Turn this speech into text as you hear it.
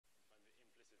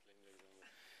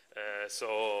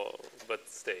But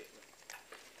stay.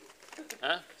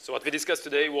 So what we discussed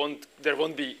today, there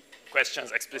won't be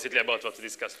questions explicitly about what we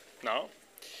discussed now,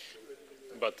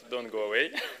 but don't go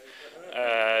away.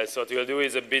 So what we'll do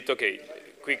is a bit,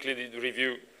 quickly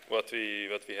review what we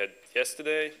had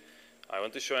yesterday. I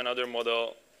want to show another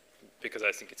model because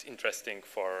I think it's interesting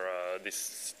for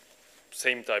this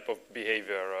same type of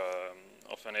behavior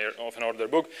of an order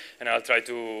book, and I'll try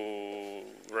to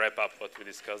wrap up what we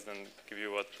discussed and give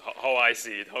you how I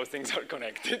see it, how things are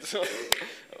connected. So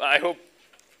I hope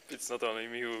it's not only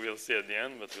me who will see at the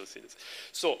end, but we'll see this.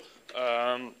 So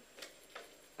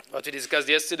what we discussed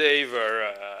yesterday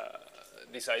were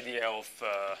this idea of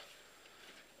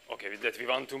that we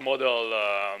want to model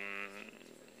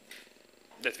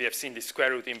that we have seen the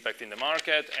square root impact in the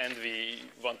market, and we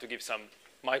want to give some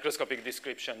microscopic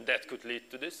description that could lead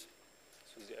to this.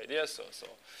 This was the idea. So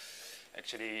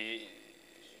actually,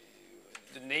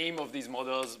 the name of these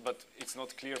models, but it's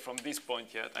not clear from this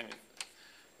point yet. I mean,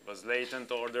 it was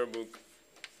latent order book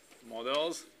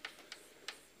models.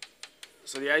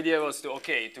 So the idea was to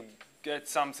get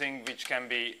something which can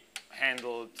be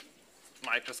handled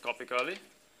microscopically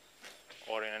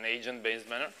or in an agent-based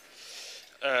manner.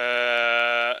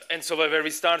 And so where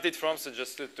we started from, so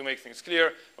just to make things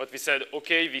clear, what we said,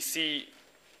 we see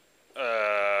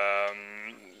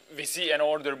an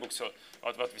order book. So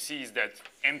what we see is that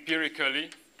empirically,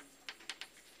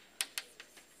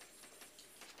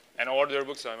 an order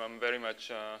book, so I'm very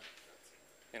much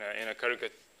in a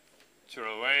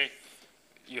caricatural way,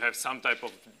 you have some type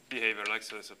of behavior, like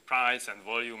so price and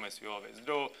volume, as we always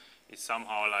do, is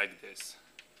somehow like this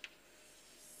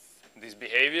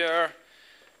behavior.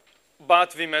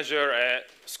 But we measure a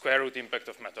square root impact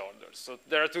of meta orders. So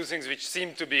there are two things which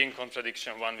seem to be in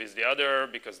contradiction one with the other,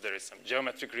 because there is some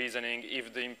geometric reasoning.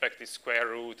 If the impact is square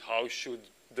root, how should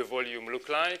the volume look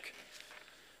like?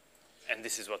 And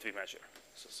this is what we measure.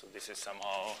 So this is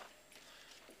somehow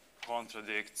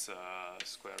contradicts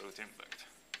square root impact.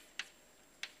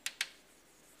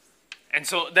 And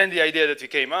so then the idea that we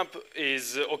came up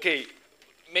is,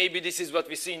 maybe this is what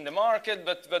we see in the market,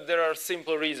 but there are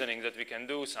simple reasoning that we can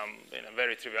do in a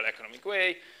very trivial economic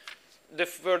way. The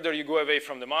further you go away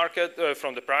from the market,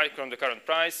 from the current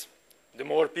price, the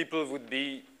more people would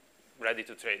be ready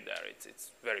to trade there.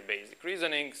 It's very basic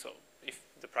reasoning. So if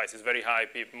the price is very high,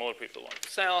 more people want to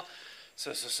sell.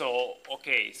 So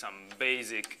some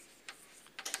basic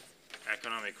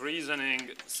economic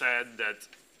reasoning said that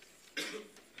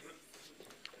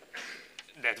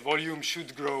volume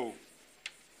should grow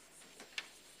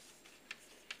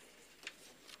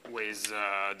with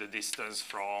the distance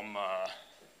from, I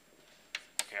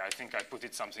think I put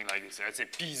it something like this. Let's say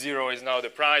P0 is now the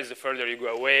price. The further you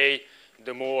go away,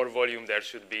 the more volume there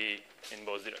should be in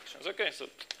both directions.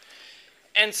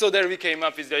 And so there we came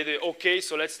up with the idea,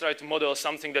 so let's try to model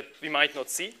something that we might not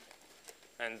see,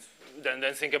 and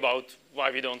then think about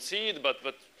why we don't see it, but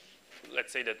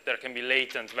let's say that there can be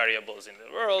latent variables in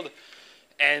the world,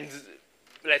 and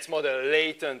let's model a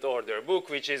latent order book,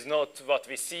 which is not what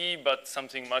we see, but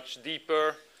something much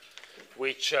deeper,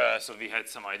 which, so we had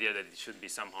some idea that it should be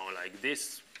somehow like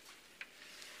this.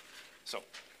 So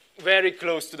very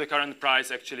close to the current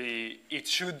price, actually, it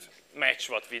should match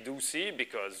what we do see,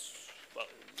 because, well,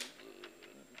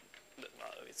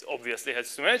 it obviously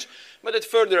has to match, but at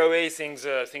further away, things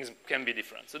can be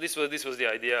different. So this was the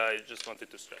idea. I just wanted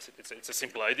to stress it. It's a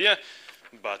simple idea,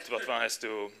 but one has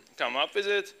to come up with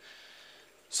it.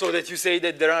 So that you say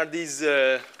that there are these,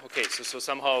 so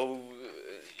somehow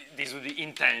these would be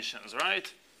intentions,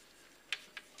 right?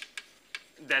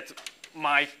 That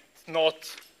might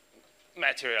not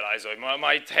materialize, or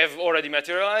might have already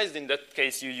materialized. In that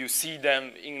case, you see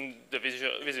them in the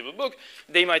visible book.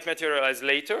 They might materialize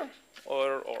later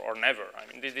or never. I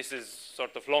mean, this is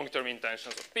sort of long-term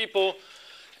intentions of people.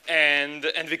 And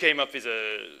we came up with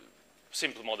a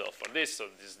simple model for this. So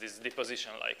this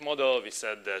deposition-like model, we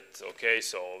said that,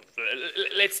 so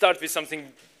let's start with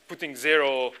something, putting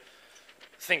zero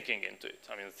thinking into it.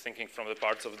 I mean, thinking from the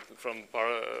parts of,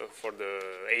 for the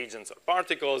agents or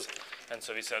particles. And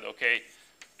so we said,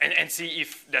 and see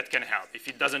if that can help. If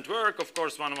it doesn't work, of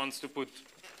course, one wants to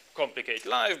complicate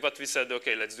life, but we said,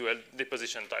 let's do a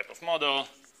deposition type of model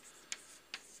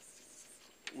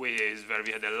where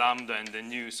we had a lambda and a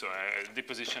nu, so a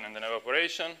deposition and an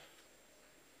evaporation.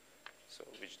 So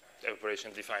which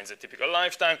evaporation defines a typical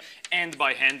lifetime. And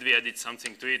by hand, we added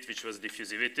something to it, which was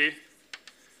diffusivity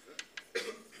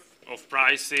of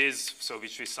prices, so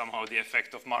which is somehow the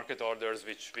effect of market orders,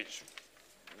 which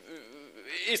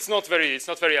it's not very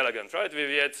elegant, right?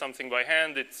 We add something by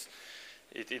hand,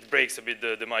 it breaks a bit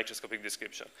the microscopic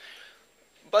description.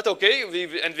 But okay,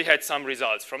 we had some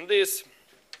results from this.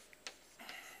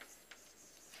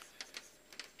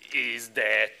 Is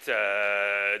that,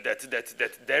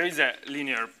 that there is a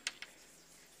linear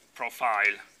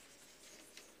profile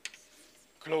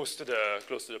close to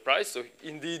the price. So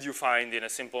indeed, you find in a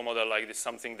simple model like this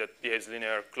something that behaves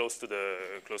linear close to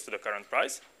the current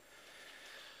price.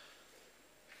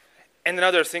 And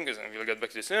another thing is, and we'll get back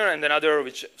to this later, and another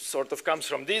which sort of comes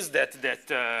from this, that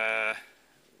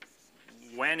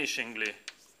vanishingly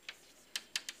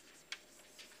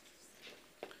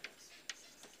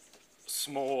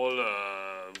small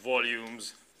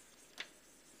volumes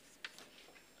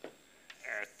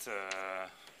at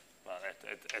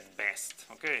best,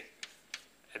 okay,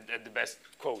 at the best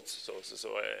quotes, so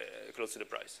close to the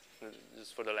price.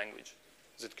 Just for the language.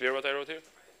 Is it clear what I wrote here?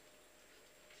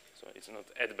 So it's not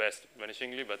at best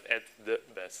vanishingly, but at the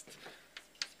best.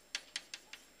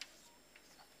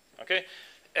 Okay.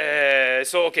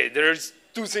 So okay, there's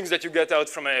two things that you get out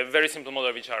from a very simple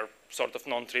model which are sort of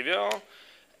non-trivial.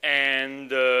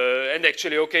 And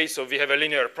actually, okay, so we have a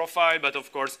linear profile, but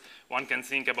of course, one can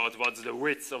think about what's the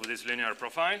width of this linear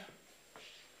profile.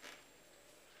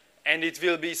 And it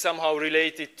will be somehow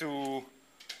related to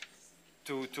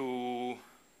the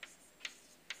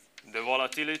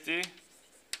volatility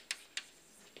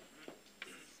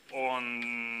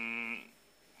on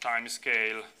time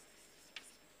scale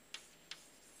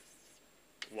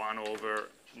 1 over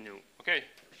nu. Okay.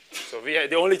 So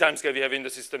the only time scale we have in the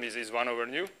system is 1 over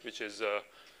nu, which is the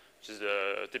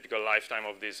typical lifetime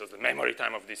of this, or the memory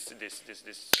time of this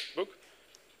book.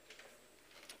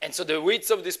 And so the width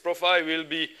of this profile will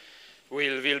be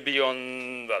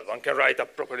on, well, one can write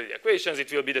up properly the equations.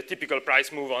 It will be the typical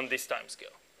price move on this time scale.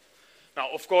 Now,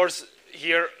 of course,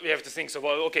 here we have to think, so,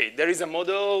 well, okay, there is a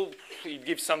model, it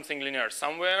gives something linear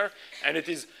somewhere, and it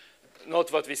is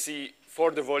not what we see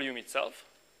for the volume itself.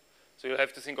 So you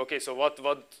have to think, okay, so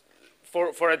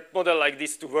for a model like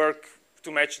this to work,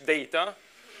 to match data,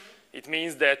 it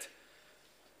means that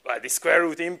the square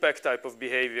root impact type of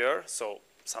behavior, so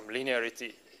some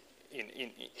linearity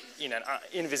in an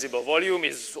invisible volume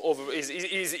is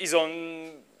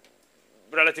on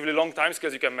relatively long time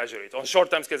scales, you can measure it. On short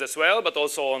time scales as well, but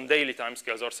also on daily time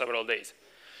scales or several days.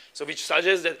 So which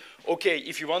suggests that, okay,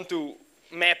 if you want to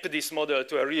map this model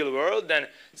to a real world, then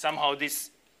somehow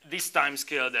this time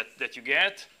scale that you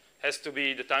get has to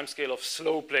be the time scale of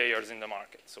slow players in the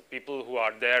market. So people who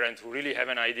are there and who really have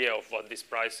an idea of what this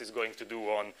price is going to do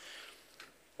on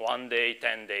 1 day,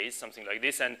 10 days, something like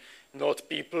this, and not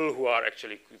people who are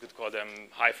actually, you could call them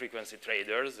high-frequency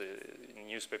traders, in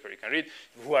newspaper you can read,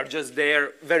 who are just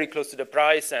there very close to the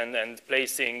price and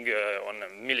placing on a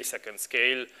millisecond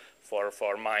scale for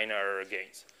minor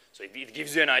gains. So it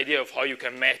gives you an idea of how you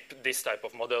can map this type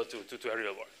of model to a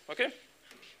real world, okay?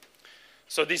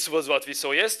 So this was what we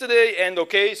saw yesterday, and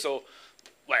okay, so,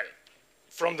 well,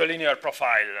 from the linear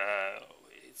profile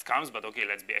it comes, but okay,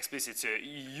 let's be explicit. So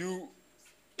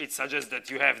it suggests that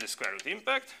you have the square root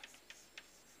impact.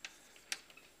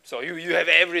 So you have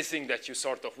everything that you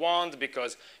sort of want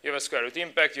because you have a square root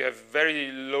impact, you have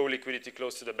very low liquidity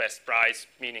close to the best price,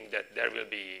 meaning that there will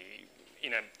be,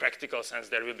 in a practical sense,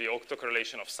 there will be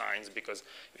autocorrelation of signs because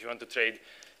if you want to trade,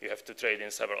 you have to trade in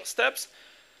several steps.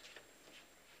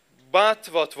 But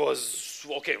what was,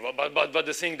 okay, but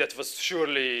the thing that was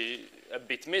surely a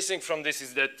bit missing from this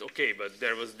is that, okay, but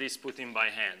there was this put in by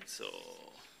hand, so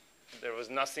there was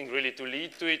nothing really to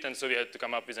lead to it, and so we had to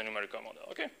come up with a numerical model,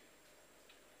 okay?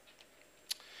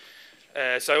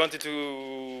 So I wanted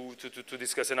to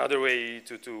discuss another way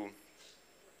to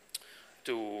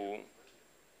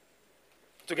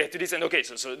get to this, and okay,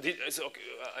 so okay,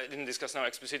 I didn't discuss now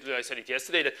explicitly, I said it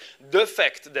yesterday, that the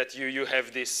fact that you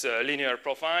have this linear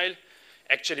profile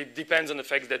actually depends on the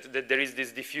fact that there is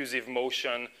this diffusive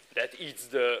motion that eats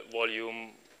the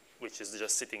volume, which is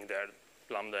just sitting there,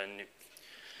 lambda and nu.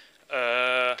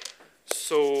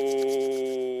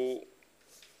 So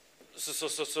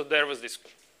there was this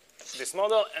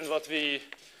model, and what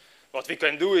we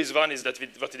can do is, one is that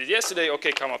what we did yesterday,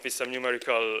 okay, come up with some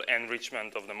numerical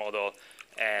enrichment of the model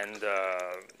and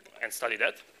study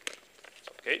that.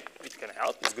 Okay, it can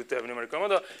help. It's good to have a numerical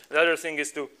model. The other thing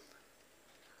is to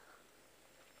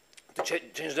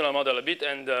change the model a bit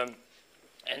and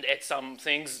add some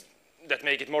things that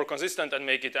make it more consistent and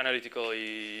make it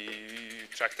analytically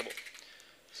tractable.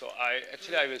 So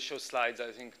I will show slides,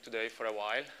 I think, today for a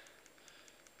while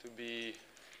to be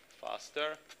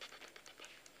faster.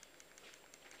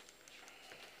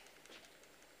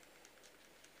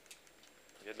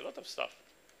 We had a lot of stuff.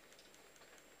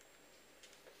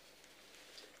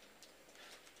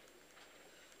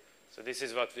 So this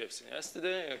is what we have seen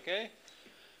yesterday, okay?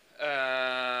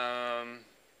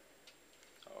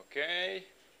 Okay.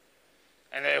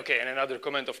 And okay, and another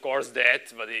comment, of course,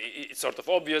 that, but it's sort of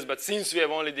obvious, but since we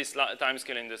have only this time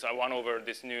scale in this, 1 over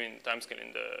this new time scale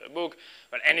in the book,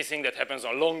 but anything that happens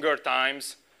on longer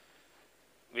times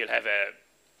will have a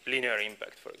linear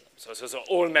impact, for example. So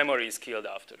all memory is killed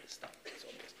after this time. It's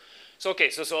obvious. So okay,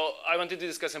 so I wanted to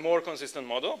discuss a more consistent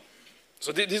model.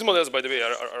 So these models, by the way,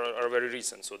 are very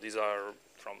recent. So these are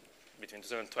from between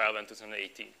 2012 and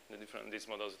 2018, these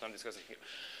models that I'm discussing here.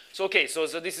 So okay, so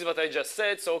this is what I just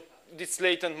said. So this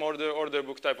latent order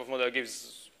book type of model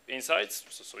gives insights.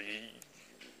 So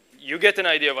you get an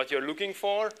idea of what you're looking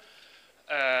for,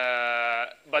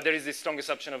 but there is this strong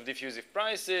assumption of diffusive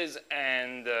prices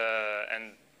and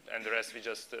the rest we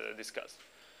just discussed.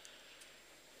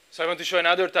 So I want to show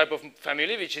another type of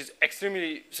family, which is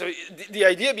extremely, so the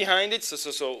idea behind it,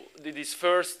 so these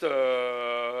first 3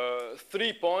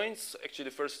 points, actually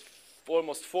the first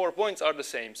almost 4 points are the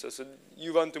same. So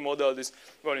you want to model this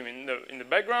volume in the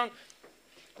background,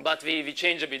 but we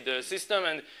change a bit the system,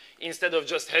 and instead of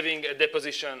just having a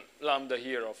deposition lambda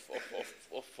here of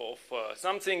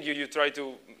something, you try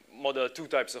to model 2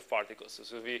 types of particles.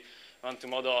 So we want to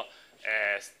model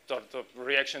a sort of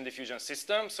reaction diffusion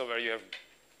system, so where you have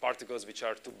particles which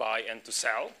are to buy and to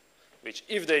sell, which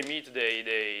if they meet,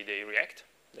 they react,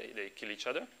 they kill each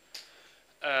other.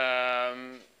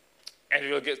 And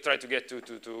we will try to get to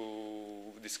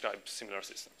describe similar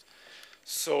systems.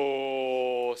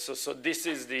 So this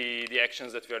is the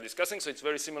actions that we are discussing. So it's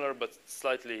very similar, but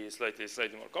slightly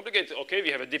more complicated. Okay, we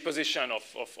have a deposition of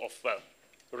well,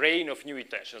 rain of new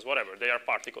intentions, whatever. They are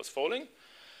particles falling.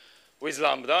 With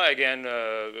lambda, again,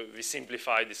 we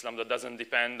simplify this. Lambda doesn't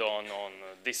depend on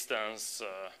distance.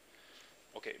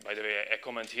 Okay, by the way, a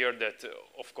comment here that,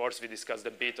 of course, we discussed a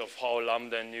bit of how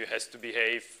lambda nu has to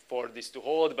behave for this to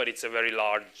hold, but it's a very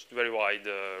large, very wide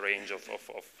range of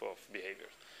behavior.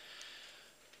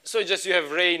 So just you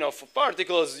have rain of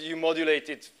particles, you modulate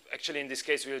it. Actually, in this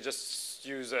case, we'll just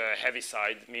use a heavy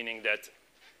side, meaning that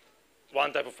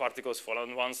one type of particles fall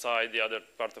on one side, the other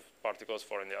part of particles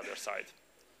fall on the other side.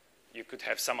 You could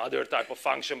have some other type of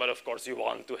function, but of course, you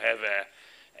want to have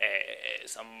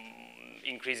some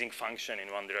increasing function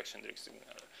in one direction.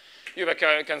 You have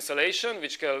a cancellation,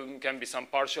 which can be some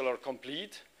partial or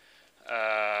complete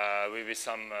with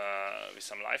some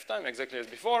lifetime, exactly as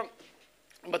before.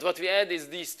 But what we add is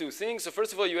these 2 things. So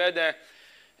first of all, you add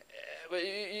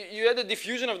a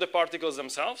diffusion of the particles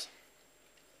themselves,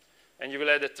 and you will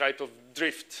add a type of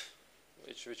drift,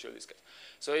 which we'll discuss.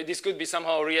 So this could be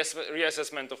somehow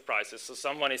reassessment of prices. So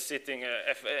someone is sitting,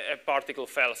 a particle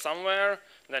fell somewhere,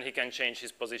 then he can change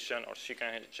his position, or she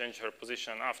can change her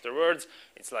position afterwards.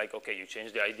 It's like, okay, you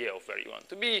change the idea of where you want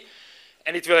to be.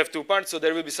 And it will have 2 parts. So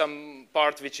there will be some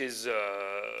part which is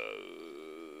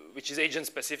agent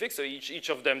specific. So each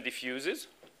of them diffuses.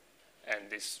 And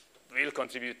this will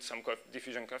contribute some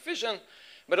diffusion coefficient.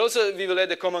 But also we will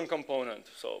add a common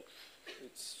component. So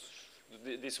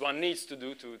this one needs to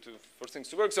do for things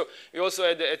to work. So we also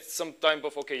add some type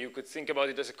of, okay, you could think about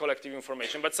it as a collective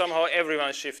information, but somehow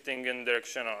everyone's shifting in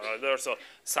direction or other. So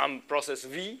some process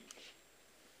V.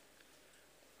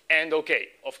 And okay,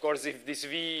 of course, if this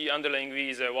V, underlying V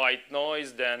is a white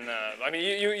noise, then, I mean,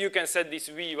 you can set this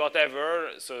V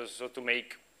whatever, so to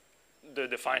make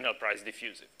the final price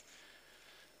diffusive.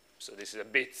 So this is a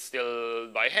bit still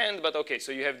by hand, but okay,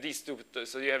 so you have these 2,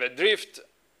 so you have a drift,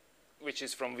 which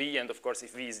is from V, and of course,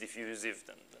 if V is diffusive,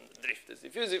 then the drift is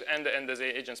diffusive, and there's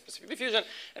an agent-specific diffusion.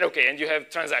 And okay, and you have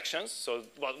transactions. So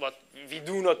what we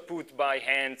do not put by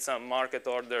hand some market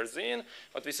orders in.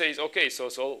 What we say is, okay,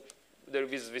 so there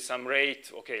is with some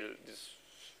rate, okay,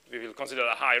 we will consider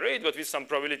a high rate, but with some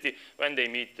probability, when they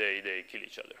meet, they kill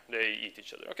each other, they eat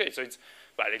each other. Okay, so it's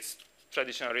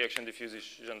traditional reaction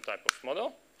diffusion type of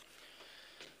model,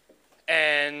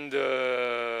 and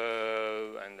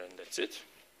then that's it.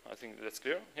 I think that's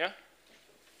clear, yeah?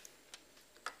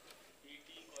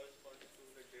 DT corresponds to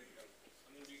the drift. I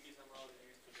mean, DT somehow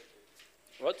leads to the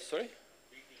drift. What, sorry?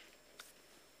 DT.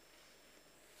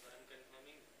 So I'm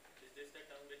confirming, is this the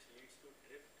term which leads to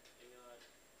drift in your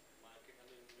market?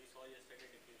 I mean, we saw yesterday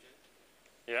diffusion.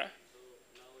 Yeah. So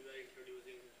now we are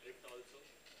introducing drift also.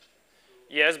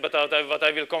 So Yes, but what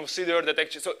I will consider that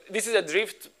actually, so this is a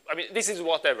drift, I mean, this is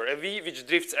whatever, a V which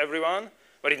drifts everyone,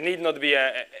 but it need not be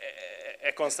a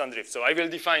constant drift. So I will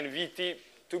define Vt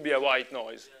to be a white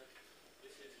noise. yeah,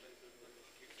 this is confusing.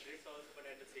 It's drift also, but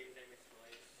at the same time it's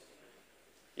noise.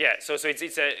 Yeah, so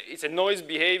it's a noise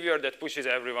behavior that pushes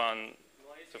everyone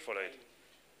Noise to in follow it. time,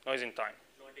 Noise in time,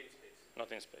 not in space.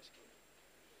 not in space.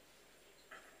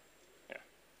 Yeah.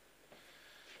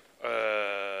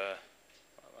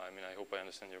 I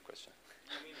understand your question.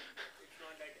 I mean, it's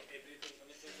not that everything, I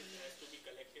mean, since it has to be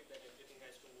collective, that everything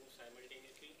has to move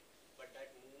simultaneously, but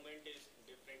that movement is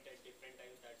different at different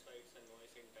times, that's why it's a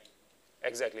noise in time.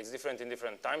 Exactly, it's different in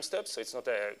different time steps, so it's not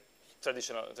a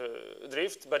traditional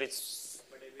drift, but it's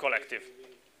collective.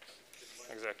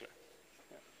 Exactly.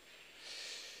 Yeah.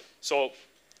 So,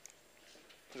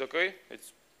 it's okay.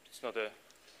 It's not a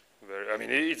very, I mean,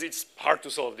 it's hard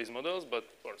to solve these models, but,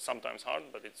 or sometimes hard,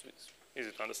 but it's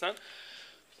easy to understand.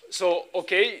 So,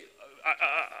 okay,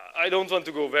 I don't want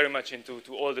to go very much into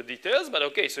all the details, but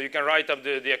okay, so you can write up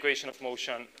the equation of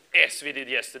motion as we did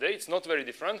yesterday. It's not very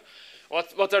different.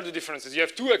 What are the differences? You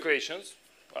have two equations.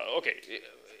 Okay,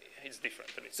 it's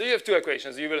different. So you have two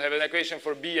equations. You will have an equation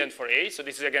for B and for A. So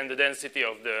this is again the density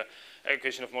of the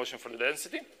equation of motion for the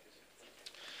density.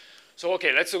 So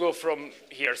okay, let's go from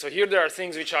here. So here there are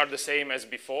things which are the same as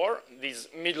before, these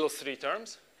middle three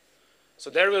terms. So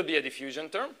there will be a diffusion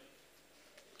term.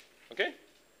 Okay?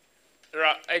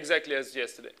 Exactly as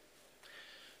yesterday.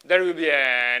 There will be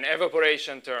an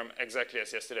evaporation term exactly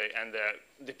as yesterday, and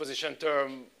a deposition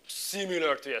term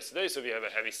similar to yesterday. So we have a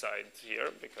heavy side here,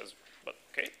 but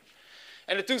okay.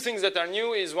 And the two things that are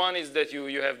new is one is that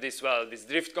you have this, well, this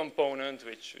drift component,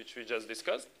 which we just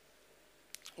discussed,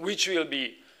 which will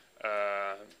be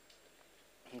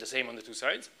the same on the two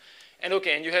sides. And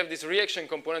okay, and you have this reaction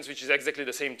components, which is exactly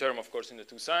the same term, of course, in the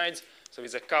two sides. So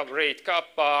with a rate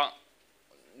kappa,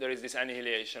 there is this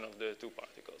annihilation of the two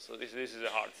particles. So this is a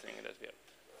hard thing that we have.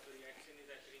 So reaction is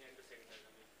happening at the center. I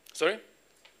mean, sorry?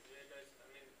 where does, I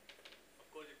mean, of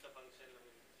course it's a function. I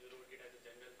mean, you wrote it as a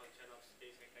general function of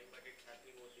space and time, but it's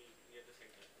happening only near the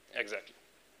center. Exactly.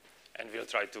 And we'll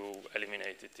try to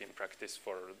eliminate it in practice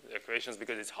for the equations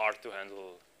because it's hard to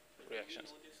handle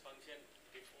reactions. Do we know this function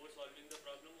before solving the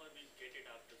problem, or we get it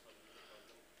after solving the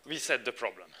problem? We set the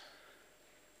problem.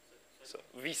 So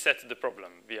we set the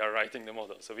problem. We are writing the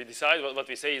model. So we decide what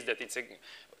we say is that it's a,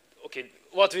 okay,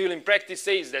 what we will in practice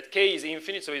say is that K is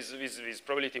infinite, so is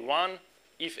probability 1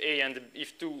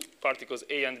 if two particles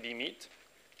A and B meet,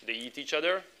 they eat each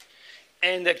other.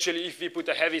 And actually if we put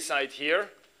a heavy side here,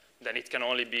 then it can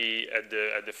only be at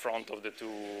the front of the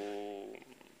two,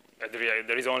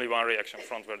 there is only one reaction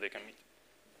front where they can meet.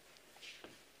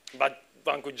 But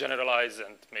one could generalize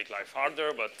and make life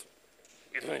harder, but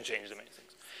it wouldn't change the main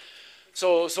things.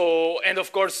 So and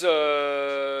of course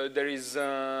there is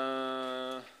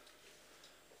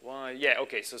why, yeah,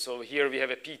 okay, so here we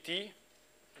have a PT.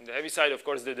 On the heavy side, of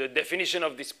course, the definition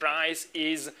of this price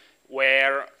is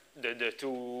where the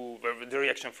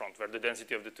reaction front, where the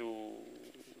density of the two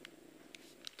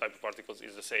type of particles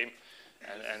is the same,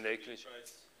 and they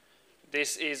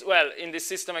this is, well, in this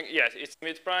system, yes, it's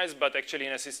mid price, but actually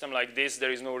in a system like this,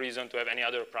 there is no reason to have any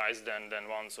other price than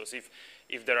one. So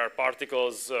if there are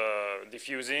particles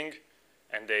diffusing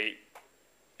and they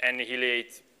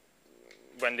annihilate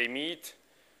when they meet,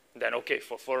 then okay,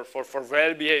 for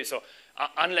well behaved, so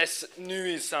unless nu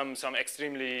is some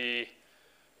extremely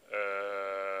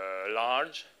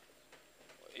large,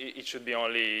 it should be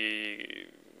only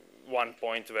one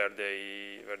point where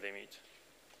they meet.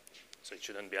 So it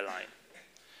shouldn't be a line.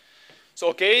 So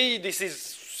okay, this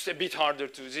is a bit harder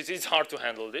it's hard to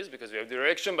handle this because we have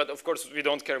direction, but of course we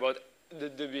don't care about the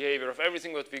behavior of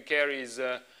everything. What we care is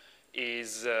the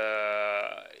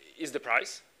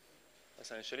price,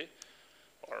 essentially,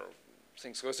 or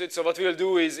things goes it. So what we'll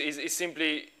do is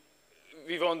simply,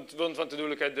 we won't want to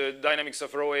look at the dynamics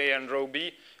of rho A and rho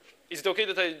B. Is it okay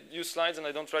that I use slides and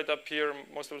I don't write up here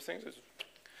most of the things?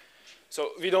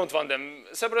 So we don't want them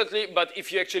separately, but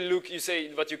if you actually look, you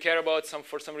say what you care about,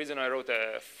 for some reason I wrote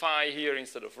a phi here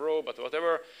instead of rho, but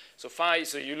whatever. So phi,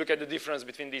 so you look at the difference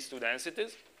between these two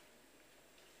densities,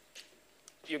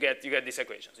 you get these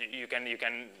equations. You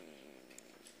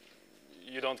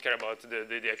don't care about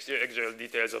the actual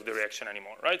details of the reaction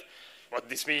anymore, right? What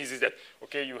this means is that,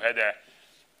 okay, you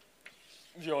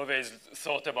always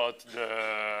thought about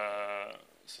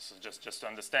so just to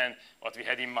understand what we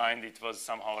had in mind, it was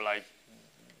somehow like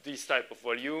these type of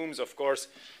volumes. Of course,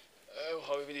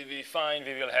 how will we define?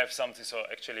 We will have something, so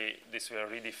actually this will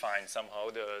redefine somehow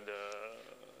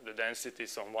the density.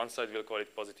 So on one side we'll call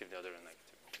it positive, the other negative.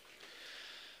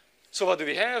 So what do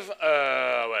we have?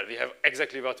 Well, we have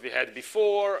exactly what we had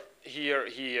before, here,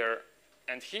 here,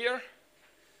 and here.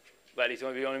 Well, it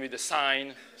will be only the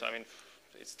sign. So I mean,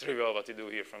 it's trivial what you do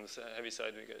here from the heavy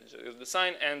side. We get the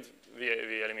sign, and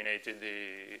we eliminated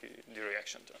the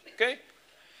reaction term. Okay,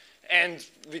 and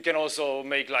we can also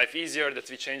make life easier that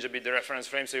we change a bit the reference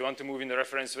frame. So you want to move in the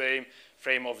reference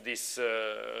frame of this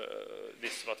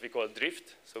what we call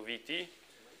drift. So VT.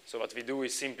 So what we do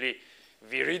is simply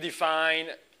we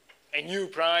redefine a new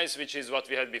price, which is what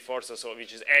we had before, so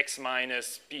which is x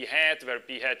minus p hat, where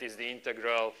p hat is the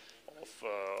integral of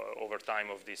over time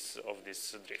of this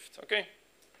drift. Okay,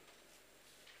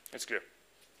 it's clear.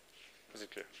 Is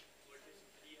it clear? What is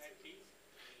P hat T?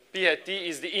 P hat t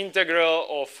is the integral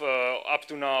of up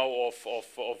to now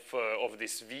of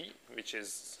this v, which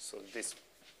is so this,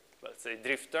 let's say,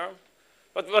 drift term.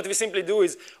 But what we simply do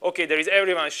is, okay, there is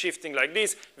everyone shifting like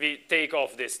this. We take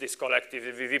off this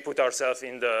collective. We put ourselves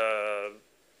in the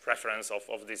reference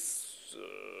of this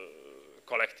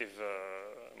collective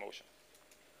motion.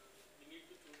 We need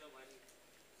to choose a one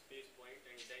space point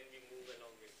and then we move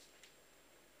along it.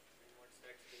 And what's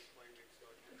that space point it's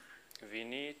got? We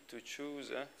need to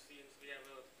choose a. Since we have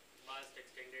a vast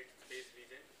extended space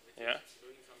region which Yeah. is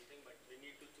doing something, but we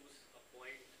need to choose a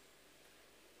point,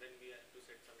 then we have to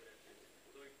set some reference.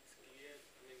 So it's clear,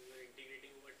 I mean, we are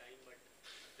integrating over time, but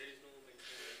there is no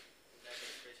mention in that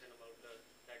expression about that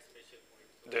special point.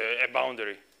 So A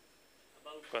boundary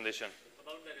about condition.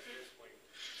 the reference point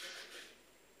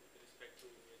with respect to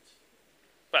which.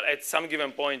 But at some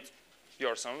given point,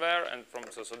 you're somewhere, and from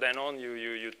so then on,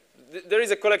 there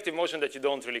is a collective motion that you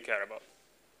don't really care about.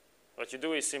 What you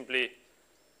do is simply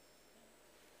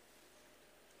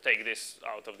take this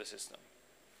out of the system.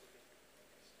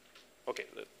 Okay.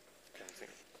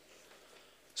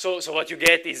 So what you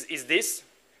get is this.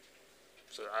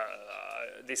 So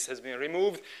this has been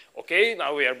removed. Okay,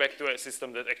 now we are back to a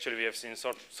system that actually we have seen,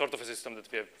 sort of a system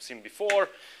that we have seen before.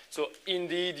 So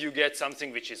indeed, you get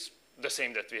something which is the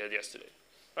same that we had yesterday,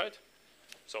 right?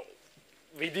 So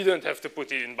we didn't have to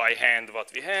put in by hand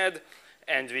what we had,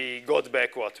 and we got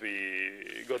back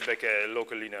a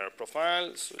local linear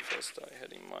profile. So just I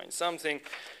had in mind something.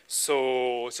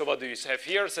 So what do you have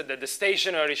here? So that the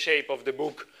stationary shape of the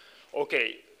book,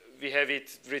 okay, we have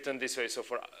it written this way. So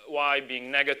for y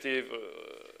being negative,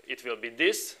 it will be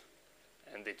this,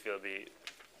 and it will be,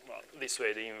 well, this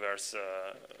way, the inverse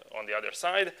on the other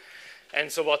side. And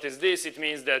so what is this? It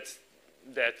means that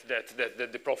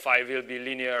the profile will be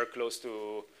linear close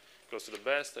to the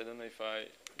best. I don't know if I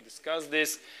discussed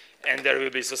this. And there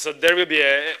will be, so there will be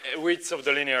a width of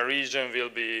the linear region will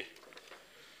be,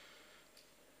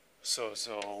 so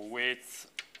width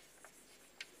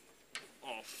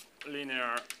of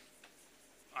linear,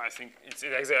 I think it's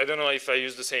I don't know if I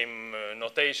use the same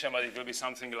notation, but it will be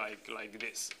something like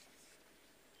this.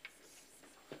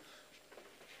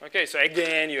 Okay, so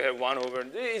again, you have 1 over,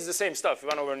 it's the same stuff.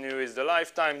 1 over nu is the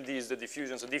lifetime, d is the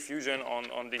diffusion, so diffusion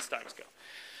on this time scale.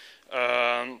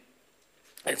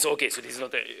 And so, okay, so this is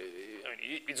not I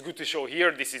mean, it's good to show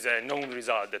here, this is a known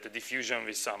result, that the diffusion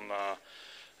with some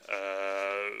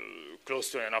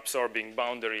close to an absorbing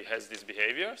boundary has this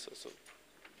behavior.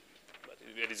 But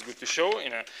it is good to show.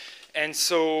 And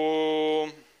so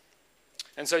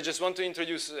I just want to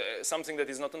introduce something that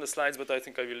is not on the slides, but I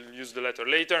think I will use the letter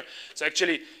later. So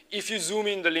actually, if you zoom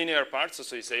in the linear parts,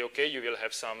 so you say, okay, you will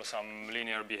have some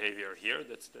linear behavior here.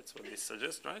 That's what this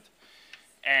suggests, right?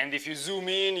 And if you zoom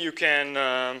in, you can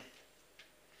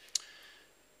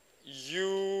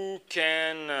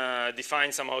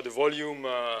define somehow the volume,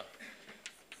 the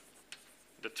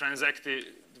transacted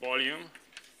volume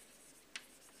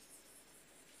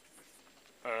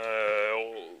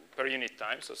per unit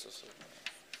time. So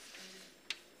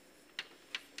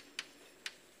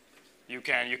you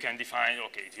can define,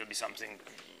 okay, it will be something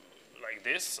like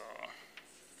this.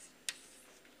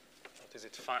 What is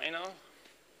it, final?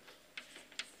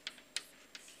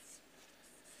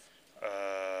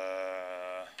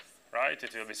 Right,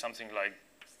 it will be something like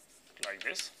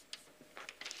this.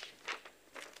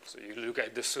 So you look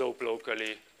at the slope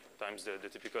locally times the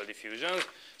typical diffusion.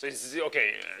 So it's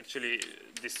okay. Actually,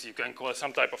 this you can call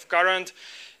some type of current,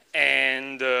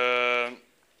 and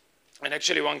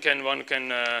actually one can.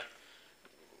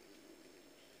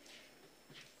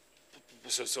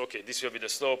 So okay, this will be the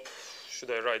slope.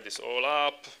 Should I write this all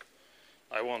up?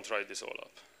 I won't write this all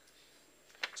up.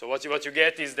 So what you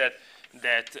get is that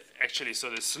actually, so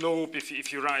the slope,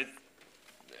 if you write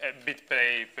a bit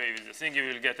play with the thing, you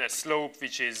will get a slope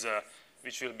which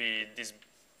will be this,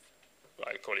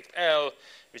 I call it L,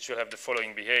 which will have the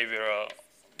following behavior.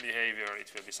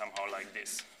 It will be somehow like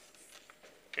this.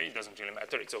 Okay, it doesn't really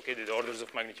matter. It's okay. The orders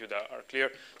of magnitude are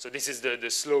clear. So this is the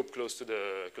slope close to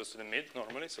the mid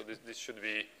normally. So this should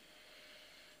be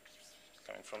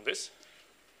coming from this.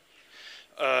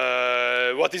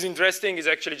 What is interesting is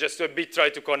actually just to a bit try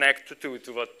to connect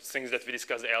to what things that we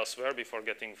discussed elsewhere before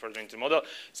getting further into the model.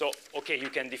 So, okay, you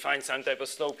can define some type of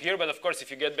slope here, but of course,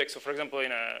 if you get back, so for example,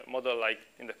 in a model like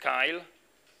in the Kyle,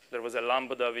 there was a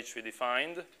lambda which we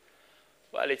defined.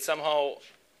 Well, it's somehow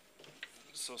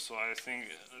so I think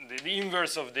the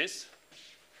inverse of this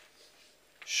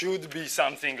should be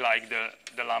something like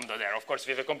the lambda there. Of course,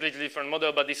 we have a completely different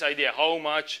model, but this idea how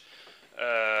much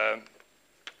the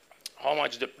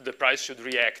price should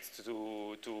react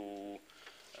to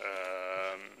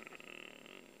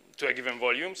a given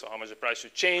volume, so how much the price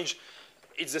should change,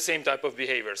 it's the same type of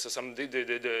behavior. So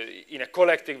in a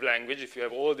collective language, if you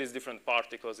have all these different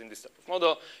particles in this type of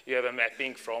model, you have a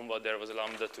mapping from what there was a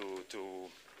lambda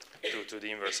to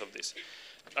the inverse of this.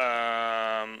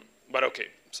 But okay,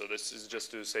 so this is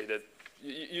just to say that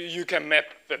you can map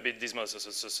a bit these models,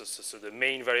 so the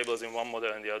main variables in one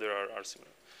model and the other are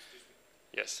similar.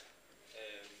 Yes?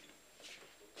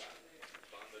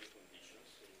 Boundary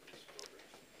conditions in this program,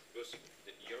 because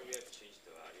here we have changed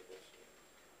the variables.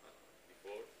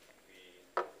 Before we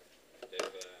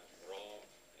have rho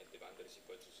at the boundary is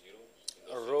equal to 0.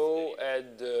 A rho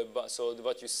at the, so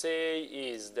what you say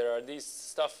is there are these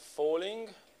stuff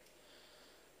falling.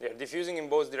 They are diffusing in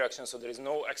both directions, so there is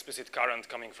no explicit current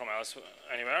coming from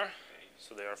anywhere. Okay.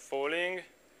 So they are falling.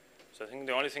 So I think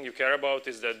the only thing you care about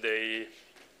is that they,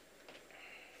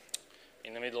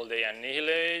 in the middle, they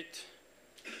annihilate.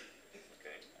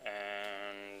 Okay.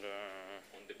 And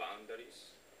on the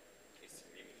boundaries, it's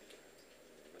limited.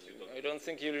 But you I don't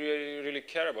think you really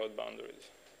care about boundaries.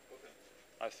 Okay.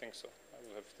 I think so. I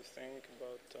will have to think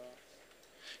about.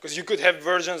 Because you could have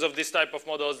versions of this type of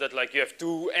models that, like, you have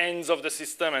two ends of the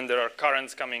system and there are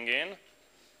currents coming in.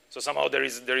 So somehow there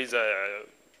is a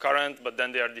current, but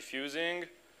then they are diffusing.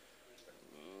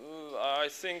 I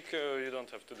think you don't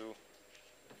have to do.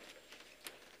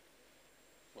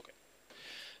 Okay.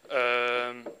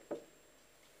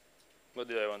 What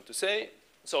did I want to say?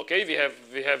 So okay, we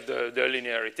have the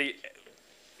linearity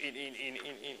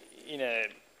in a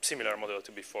similar model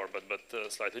to before, but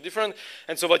slightly different.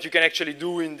 And so what you can actually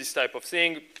do in this type of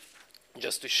thing,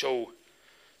 just to show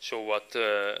what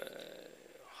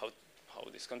how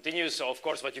this continues. So of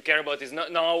course, what you care about is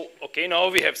not now. Okay, now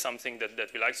we have something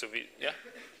that we like. So we yeah.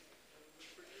 The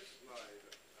previous slide,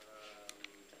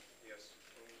 yes,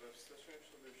 from the stationary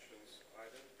solutions, I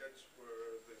think that's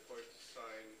where the point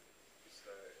sign is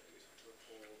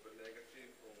for the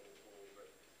negative or the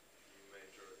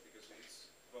major, because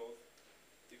it's both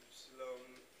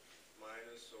epsilon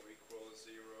minus or equal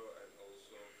 0, and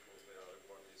also for the other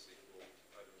one is equal.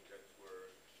 I don't get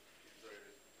where is there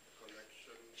a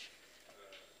connection. I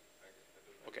don't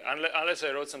know. Okay, unless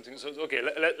I wrote something. So okay,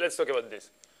 let's talk about this.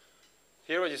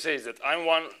 Here, what you say is that I'm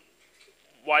one.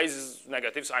 Y is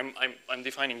negative, so I'm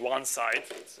defining one side.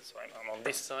 So I'm on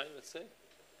this side, let's say.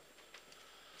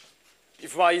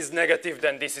 If y is negative,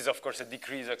 then this is of course a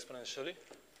decrease exponentially.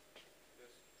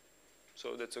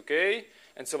 So that's okay.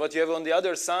 And so what you have on the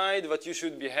other side, what you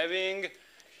should be having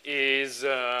is,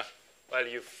 well,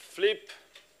 you flip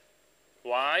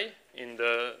y in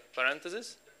the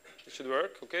parentheses. It should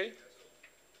work, okay?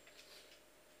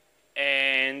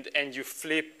 And you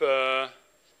flip,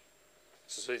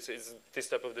 so it's this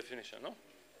type of definition, no?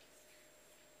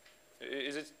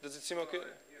 Does it seem okay?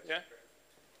 Yeah?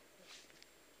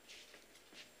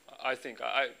 I think,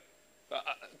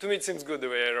 to me it seems good the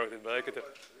way I wrote it, but I could have.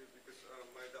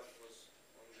 My doubt was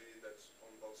only that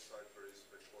on both sides there is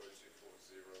the equality for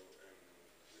 0, and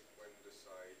when the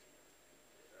side,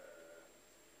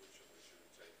 which should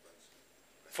take place.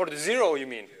 For the 0, you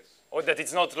mean? Yes. Or that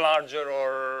it's not larger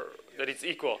or yes. That it's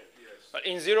equal? Yes. But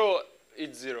in 0,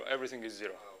 it's 0. Everything is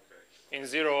 0. Okay. In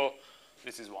 0,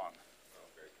 this is 1.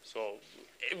 Okay. So,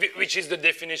 which is the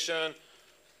definition,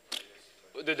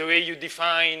 the way you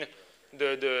define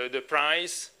the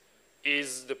price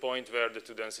is the point where the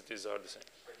two densities are the same.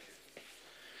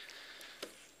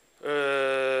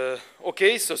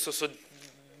 Okay, so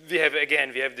we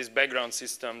have this background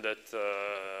system that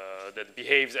that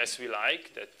behaves as we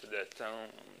like, that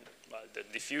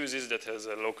diffuses, that has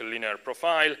a local linear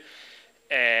profile,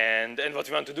 and what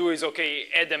we want to do is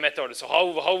add a meta order. So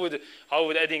how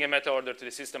would adding a meta order to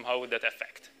the system, how would that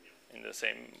affect in the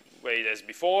same way as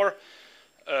before?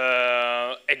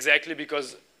 Exactly,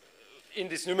 because in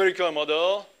this numerical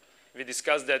model, we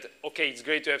discussed that, it's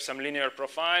great to have some linear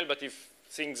profile, but if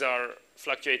things are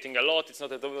fluctuating a lot, it's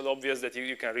not at all obvious that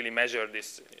you can really measure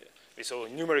this. So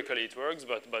numerically it works,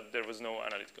 but there was no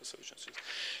analytical solution.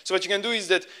 So what you can do is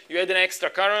that you add an extra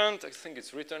current. I think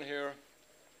it's written here.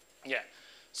 Yeah.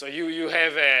 So you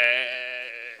have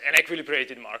an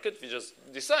equilibrated market. You just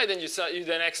decide, and you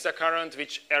do an extra current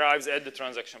which arrives at the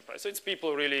transaction price. So it's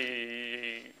people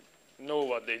really know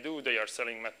what they do. They are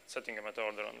setting a meta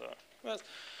order on the well,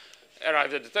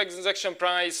 arrived at the transaction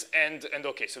price, and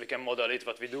okay, so we can model it.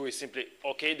 What we do is simply,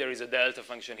 there is a delta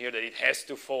function here that it has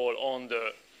to fall on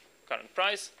the current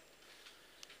price.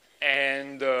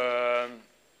 and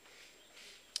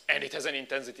it has an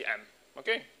intensity m.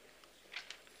 Okay,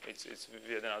 it's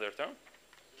with another term.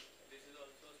 This is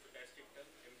also a stochastic term,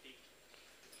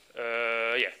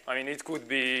 MT. Yeah, I mean it could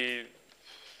be.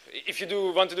 If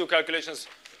you want to do calculations,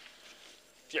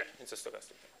 yeah, it's a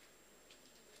stochastic term.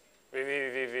 We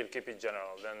will keep it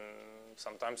general. Then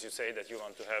sometimes you say that you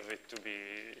want to have it to be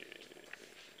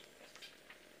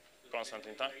constant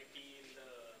in time.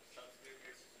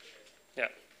 Yeah.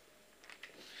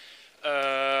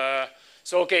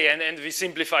 So okay, and we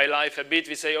simplify life a bit.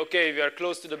 We say, okay, we are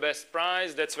close to the best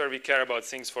price. That's where we care about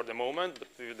things for the moment.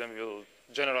 But then we'll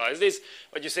generalize this.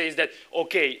 What you say is that,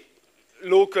 okay,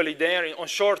 locally there, on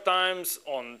short times,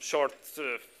 on short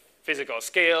physical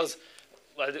scales,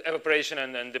 well, the evaporation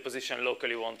and deposition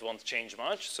locally won't change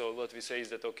much. So what we say is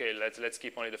that, okay, let's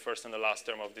keep only the first and the last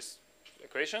term of this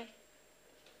equation,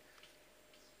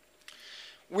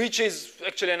 which is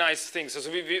actually a nice thing. So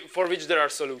for which there are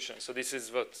solutions. So this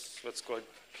is what's called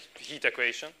heat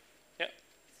equation. Yeah.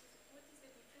 What is the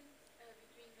difference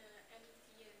between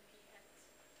MT and P hat?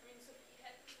 I mean, so P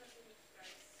hat is not the heat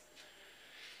price.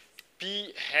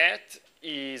 P hat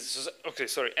is, okay,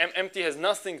 sorry, MT has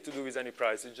nothing to do with any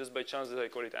price. It's just by chance that I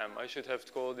call it M. I should have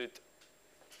called it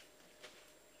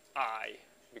I,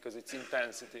 because it's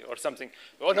intensity or something.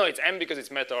 Oh no, it's M because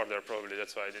it's meta order probably.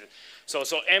 That's why I did it. So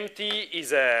MT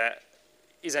is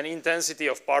an intensity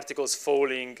of particles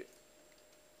falling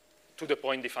to the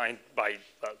point defined by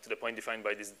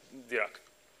this Dirac.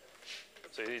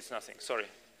 So it's nothing. Sorry.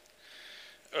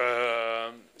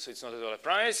 So it's not at all a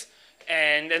price.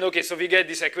 And okay, so we get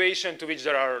this equation to which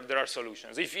there are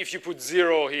solutions. If you put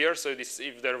 0 here, so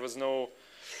if there was no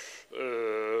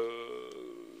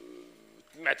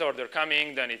meta order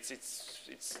coming, then it's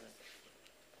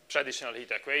traditional heat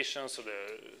equation, so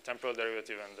the temporal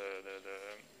derivative and the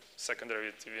second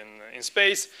derivative in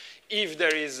space. If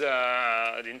there is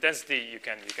the intensity, you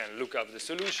can look up the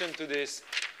solution to this,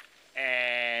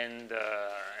 and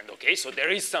okay, so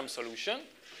there is some solution.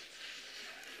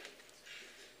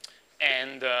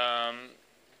 And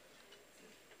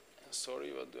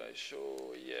sorry, what do I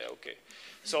show? Yeah, okay.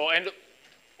 So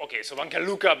so one can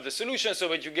look up the solution. So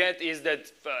what you get is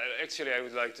that actually I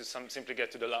would like to simply get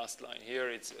to the last line here.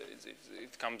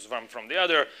 It comes one from the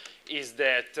other. Is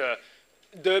that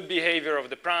the behavior of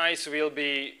the price will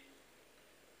be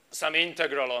some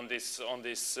integral on this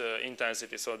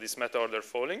intensity. So this meta order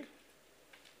falling.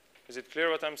 Is it clear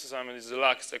what I'm saying? This is the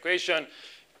last equation.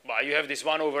 Well, you have this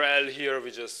 1 over L here, we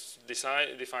just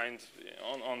defined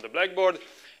on the blackboard.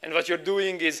 And what you're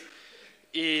doing is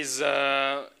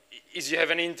you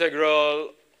have an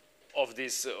integral of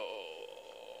this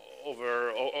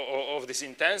of this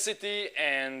intensity,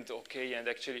 and okay, and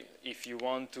actually, if you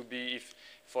want to be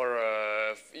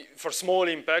for small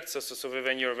impacts, so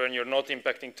when you're not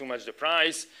impacting too much the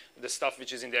price, the stuff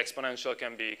which is in the exponential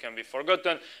can be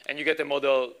forgotten, and you get a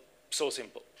model so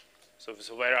simple.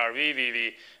 So where are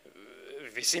we?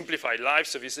 We simplified life,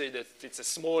 so we say that it's a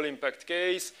small impact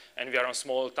case, and we are on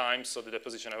small times, so the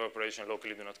deposition and evaporation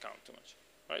locally do not count too much,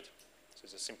 right? So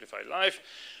it's a simplified life.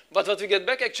 But what we get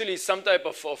back actually is some type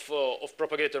of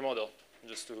propagator model,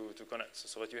 just to connect.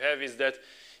 So what you have is that,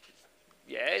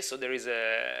 yeah, so there is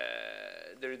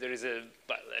a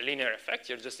linear effect.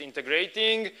 You're just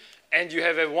integrating, and you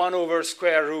have a 1 over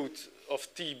square root of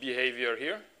T behavior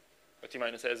here, or T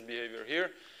minus S behavior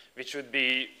here, which would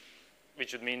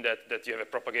mean that you have a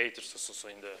propagator. So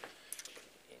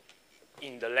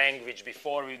in the language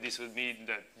before, this would mean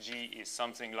that G is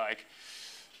something like,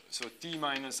 so T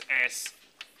minus S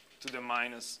to the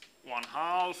minus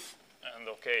 1/2, and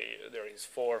okay, there is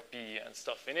 4P and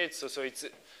stuff in it. So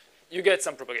you get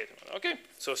some propagator. Okay.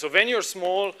 So when you're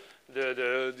small,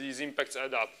 these impacts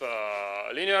add up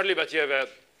linearly, but you have a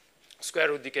square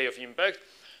root decay of impact,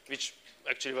 which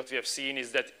actually what we have seen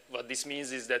is that what this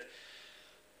means is that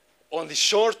on the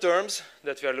short terms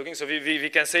that we are looking, so we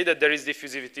can say that there is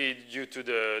diffusivity due to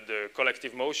the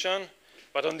collective motion,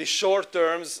 but on the short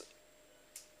terms,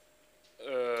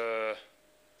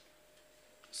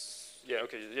 yeah,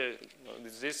 okay, yeah, no,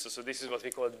 so this is what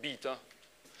we call beta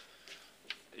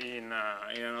in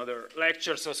another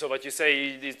lecture. So what you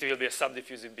say is it will be a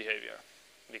subdiffusive behavior,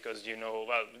 because you know,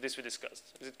 well, this we discussed.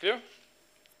 Is it clear?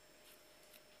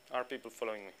 Are people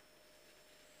following me?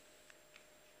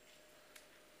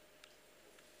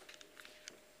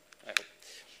 I hope.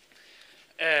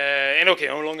 And okay,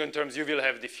 on longer terms, you will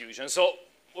have diffusion. So,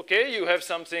 okay, you have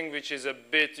something which is a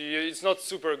bit, it's not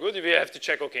super good. We have to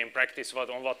check, okay, in practice,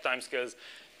 on what timescales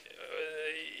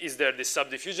is there this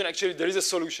subdiffusion? Actually, there is a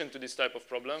solution to this type of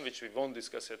problem, which we won't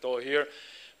discuss at all here.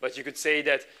 But you could say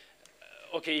that,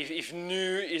 okay, if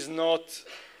nu is not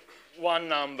one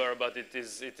number, but it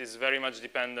is very much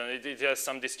dependent, it has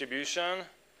some distribution,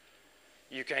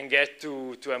 you can get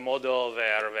to a model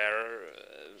where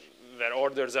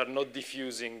orders are not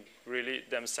diffusing really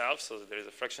themselves, so there is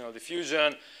a fractional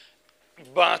diffusion,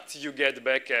 but you get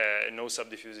back no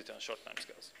subdiffusity on short time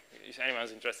scales. If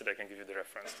anyone's interested, I can give you the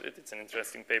reference to it. It's an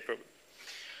interesting paper.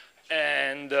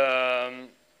 And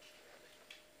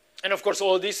of course,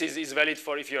 all this is valid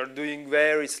for if you're doing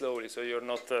very slowly, so you're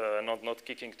not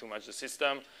kicking too much the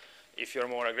system. If you're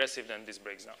more aggressive, then this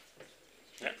breaks down.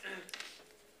 Yeah?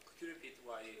 Could you repeat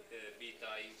why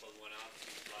beta equal 1/2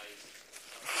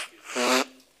 implies?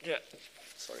 Yeah,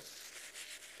 sorry.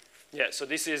 Yeah, so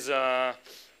this is,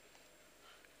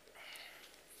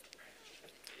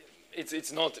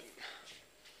 it's not,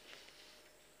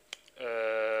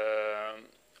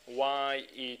 why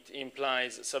it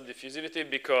implies subdiffusivity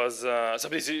because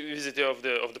subdiffusivity of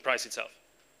the price itself,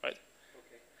 right?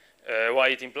 Okay. Why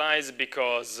it implies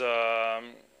because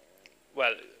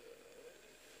well,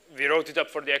 we wrote it up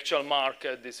for the actual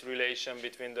market, this relation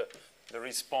between the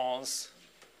response,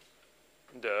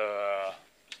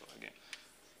 again,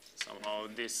 somehow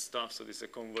this stuff, so this is a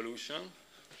convolution.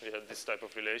 We have this type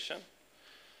of relation.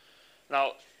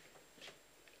 Now,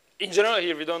 in general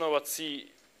here, we don't know what C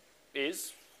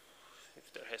is,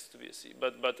 if there has to be a C.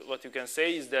 But what you can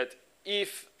say is that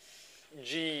if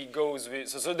G goes with,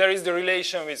 so there is the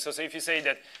relation with, so if you say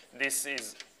that this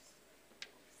is,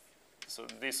 so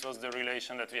this was the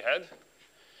relation that we had.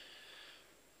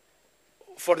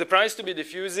 For the price to be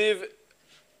diffusive,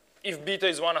 if beta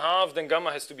is 1/2, then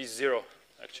gamma has to be 0,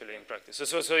 actually, in practice.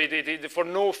 So for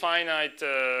no finite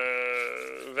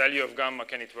value of gamma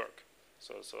can it work.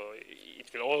 So it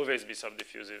will always be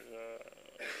subdiffusive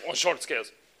on short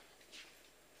scales.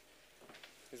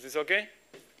 Is this okay?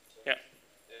 Yeah.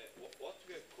 What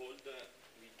we have called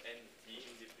with NT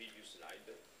in the previous slide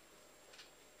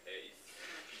is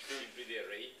simply the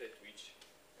rate at which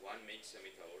one makes a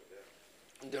meta order.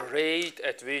 The rate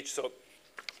at which, so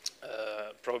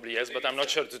probably yes, but I'm not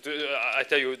sure. I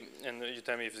tell you, and you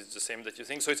tell me if it's the same that you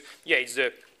think. So it's, yeah, it's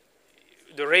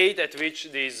the rate at which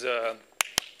these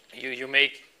you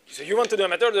make. So you want to do a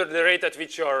meta order, the rate at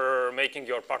which you're making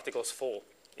your particles fall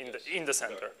in the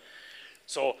center.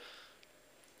 So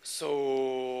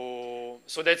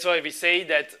that's why we say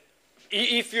that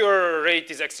if your rate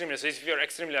is extremely, so if you're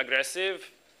extremely aggressive,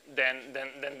 then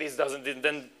this doesn't,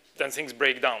 then things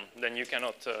break down. Then you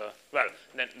cannot, well,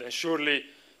 then surely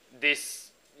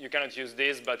this, you cannot use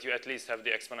this, but you at least have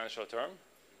the exponential term.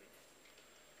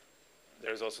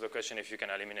 There's also the question if you can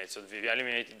eliminate. So we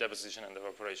eliminated deposition and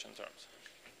evaporation terms.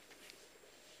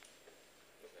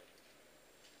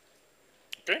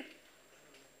 Okay?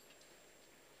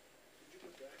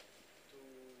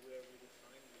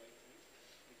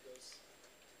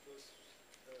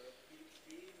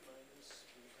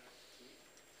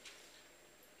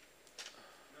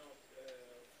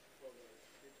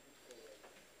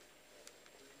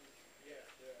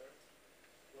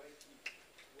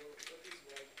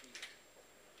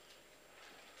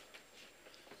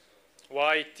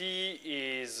 YT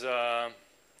is so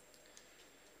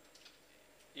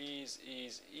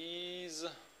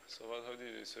how do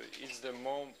you do? So it's the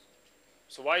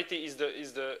so YT is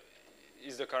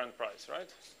the current price, right?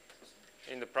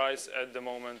 In the price at the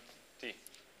moment T.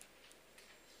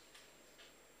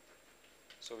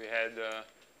 So we had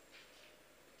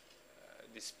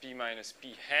this P minus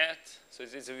P hat. So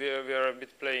we are a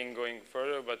bit playing going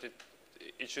further, but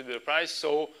it should be the price.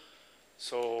 So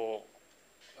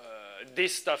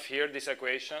this stuff here, this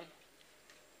equation,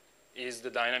 is the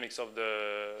dynamics of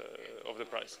the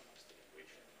price.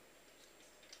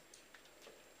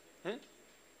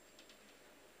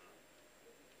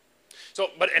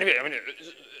 So, but anyway, I mean,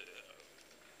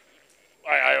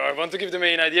 I want to give the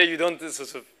main idea. You don't.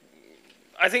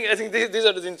 I think these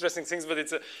are the interesting things, but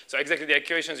it's so exactly the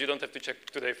equations you don't have to check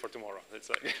today for tomorrow. It's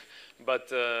like,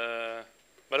 but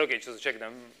okay, just check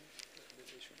them.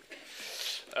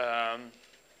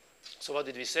 So what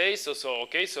did we say? So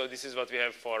okay, so this is what we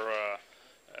have for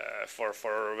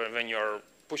when you're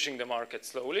pushing the market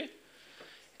slowly.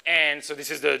 And so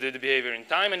this is the behavior in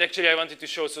time. And actually I wanted to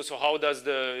show, so how does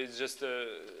it's just,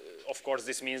 of course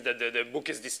this means that the book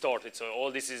is distorted. So all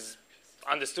this is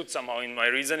understood somehow in my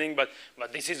reasoning, but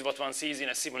this is what one sees in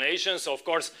a simulation. So of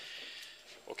course,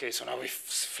 okay, so now we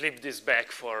flip this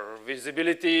back for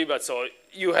visibility, but so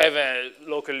you have a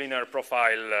local linear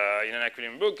profile in an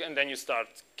equilibrium book, and then you start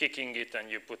kicking it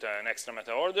and you put an extra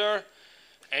meta order,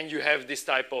 and you have this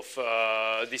type of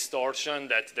distortion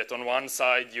that on one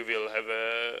side you will have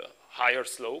a higher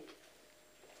slope,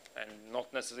 and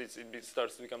not necessarily it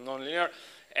starts to become nonlinear,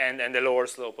 and the lower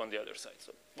slope on the other side.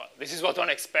 So, well, this is what one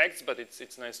expects, but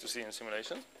it's nice to see in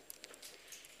simulation.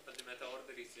 But the meta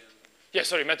order is Yeah,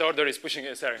 sorry, meta order is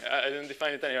pushing. Sorry, I didn't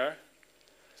define it anywhere.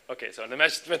 Okay, so the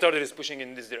meta order is pushing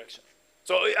in this direction.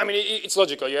 So I mean, it's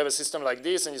logical. You have a system like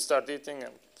this, and you start eating,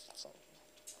 and so.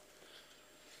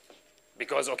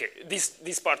 Because okay,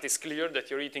 this part is clear that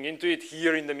you're eating into it.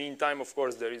 Here, in the meantime, of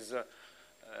course, there is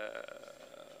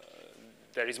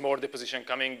more deposition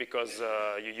coming because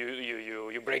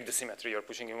you break the symmetry. You're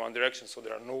pushing in one direction, so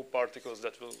there are no particles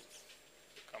that will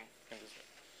come in this way.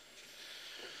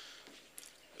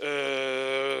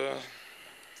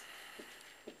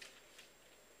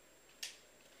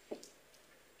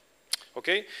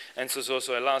 Okay, and so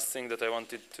a last thing that I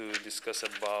wanted to discuss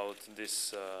about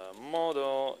this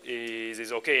model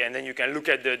is okay, and then you can look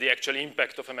at the actual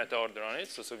impact of a meta order on it.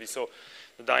 So we saw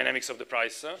the dynamics of the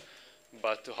price,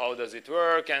 but how does it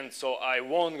work? And so I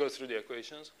won't go through the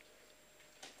equations,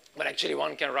 but actually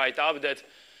one can write up that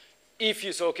if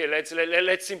you say, okay,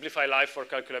 let's simplify life for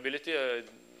calculability.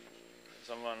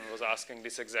 Someone was asking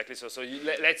this exactly. So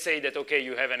let's say that, okay,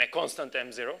 you have a constant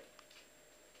M0.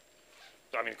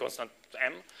 I mean, constant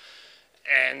M,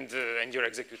 and you're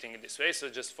executing it this way. So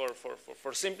just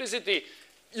for simplicity,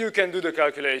 you can do the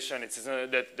calculation. It's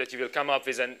that you will come up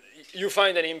with, and you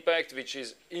find an impact which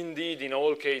is indeed in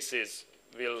all cases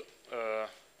will.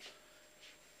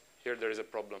 Here there is a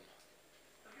problem.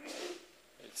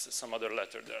 It's some other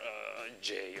letter there,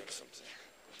 J or something.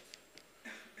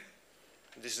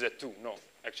 This is a 2. No,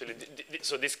 actually,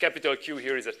 so this capital Q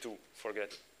here is a 2. Forget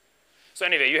it. So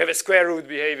anyway, you have a square root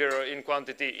behavior in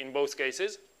quantity in both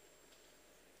cases.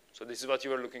 So this is what you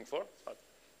were looking for, what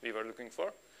we were looking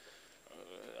for.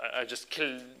 I just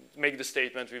make the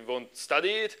statement we won't study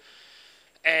it.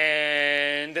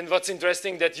 And then what's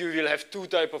interesting that you will have two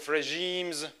types of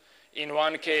regimes. In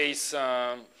one case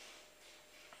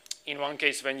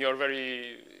when you're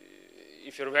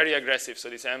if you're very aggressive, so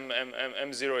this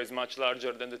M0 is much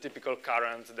larger than the typical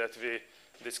current that we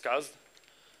discussed.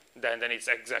 Then it's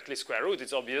exactly square root.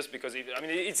 It's obvious because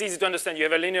it's easy to understand. You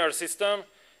have a linear system,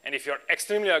 and if you're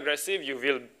extremely aggressive, you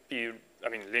will be,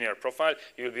 linear profile,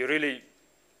 you will be really,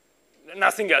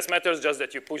 nothing else matters, just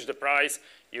that you push the price,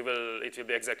 it will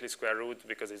be exactly square root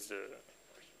because it's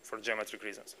for geometric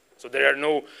reasons. So there are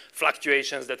no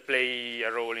fluctuations that play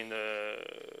a role in the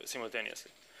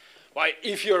simultaneously. Why,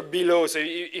 if you're below, so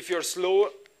if you're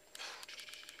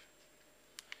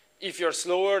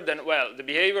slower, then, well, the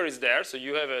behavior is there, so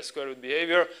you have a square root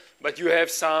behavior, but you have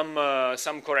some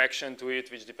correction to it,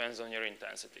 which depends on your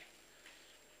intensity.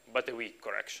 But a weak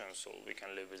correction, so we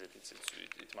can live with it.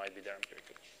 It might be there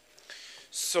empirically.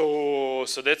 So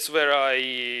that's where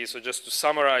so just to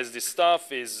summarize this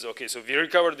stuff is, okay, so we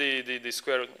recover the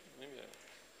square root.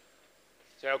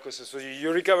 So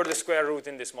you recover the square root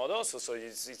in this model, so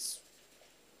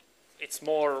it's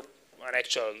more an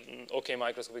actual okay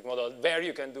microscopic model where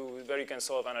you can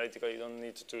solve analytically. You don't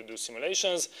need to do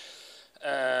simulations,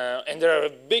 and there are a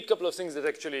big couple of things that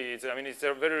actually it's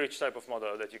a very rich type of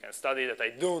model that you can study that I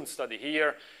don't study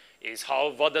here. Is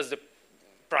what does the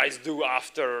price do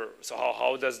after? So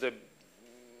how does the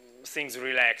things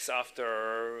relax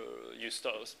after you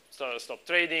stop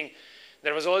trading?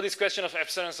 There was all this question of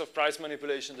absence of price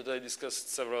manipulation that I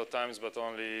discussed several times, but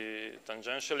only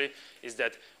tangentially, is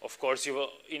that, of course,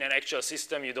 in an actual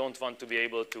system, you don't want to be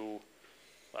able to,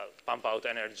 well, pump out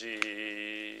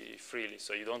energy freely.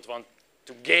 So you don't want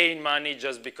to gain money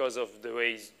just because of the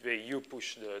way you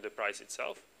push the price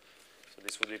itself. So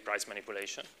this would be price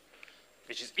manipulation,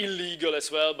 which is illegal as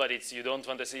well, but you don't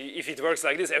want to see, if it works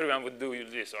like this, everyone would do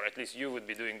this, or at least you would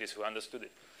be doing this who understood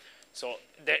it. So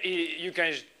you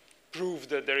can prove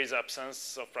that there is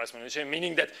absence of price manipulation,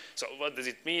 meaning that, so what does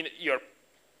it mean?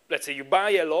 Let's say you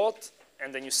buy a lot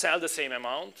and then you sell the same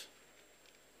amount.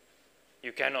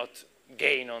 You cannot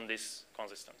gain on this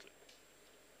consistently.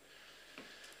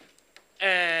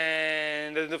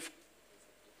 And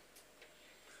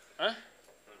huh?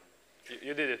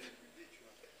 You did it.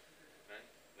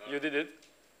 No. You did it?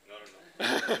 No.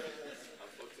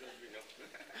 Unfortunately, no.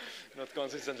 Not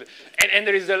consistently. And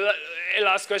there is a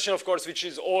last question, of course, which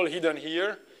is all hidden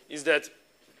here, is that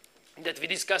we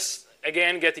discuss,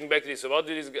 again, getting back to this, so what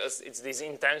we discuss, it's these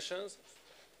intentions.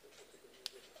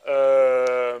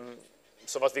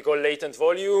 So what we call latent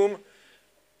volume.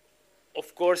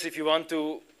 Of course, if you want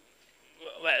to,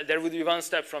 well, there would be one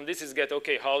step from this is get,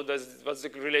 okay, what's the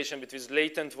relation between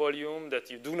latent volume that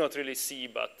you do not really see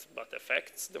but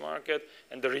affects the market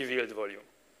and the revealed volume.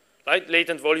 Right?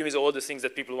 Latent volume is all the things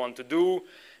that people want to do,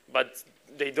 but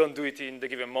they don't do it in the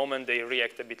given moment. They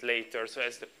react a bit later. So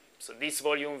as the So this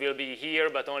volume will be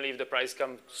here, but only if the price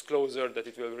comes closer that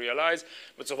it will realize.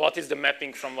 But so what is the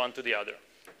mapping from one to the other?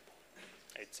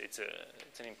 It's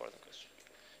an important question.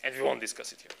 And we won't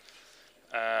discuss it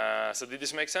here. So did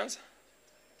this make sense?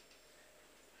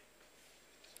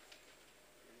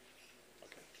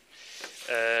 Okay.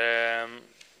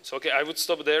 So okay, I would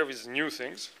stop there with new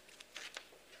things.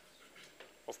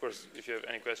 Of course, if you have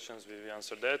any questions, we will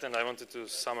answer that. And I wanted to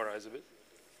summarize a bit.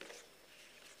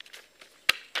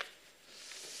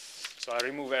 So I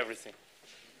remove everything.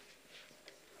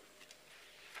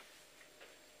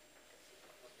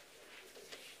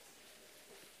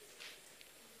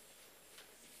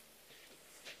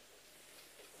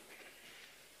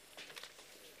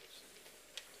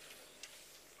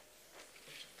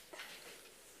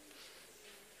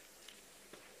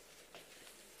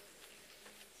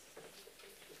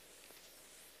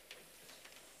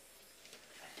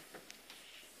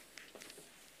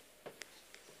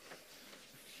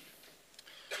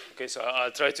 Okay, so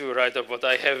I'll try to write up what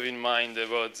I have in mind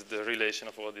about the relation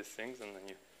of all these things, and then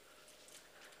you.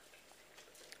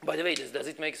 By the way, does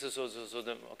it make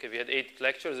okay? We had 8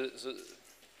 lectures. So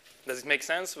does it make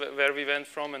sense where we went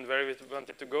from and where we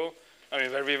wanted to go? I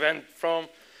mean, where we went from,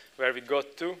 where we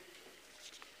got to.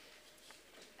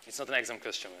 It's not an exam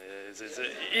question.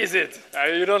 Is it?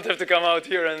 You don't have to come out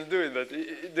here and do it. But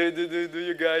do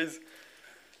you guys?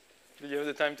 Do you have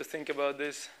the time to think about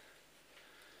this?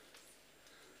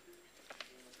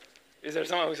 Is there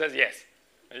someone who says yes?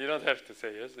 You don't have to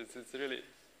say yes. It's really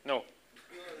no.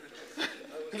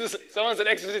 Someone said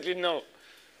explicitly no.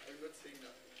 I'm not saying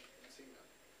nothing. I'm saying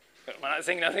nothing. When I'm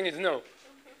saying nothing, it's no.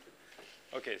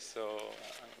 Okay, so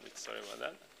I'm a bit sorry about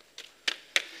that.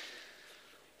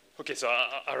 Okay, so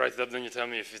I'll write it up, then you tell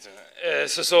me if it's...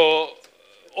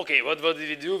 okay, what did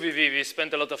we do? We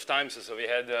spent a lot of time, so we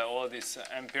had all these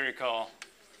empirical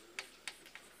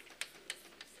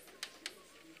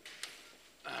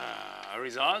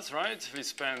results, right? We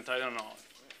spent, I don't know.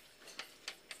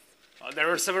 There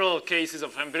were several cases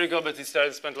of empirical, but we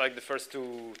spent like the first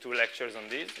two lectures on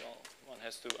this. Well, one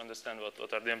has to understand what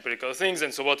are the empirical things.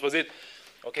 And so what was it?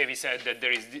 Okay, we said that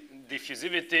there is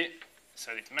diffusivity.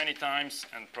 Said it many times,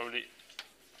 and probably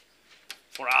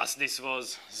for us this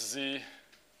was Z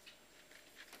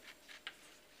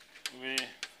V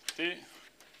T,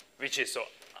 which is so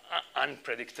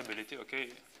unpredictability, okay?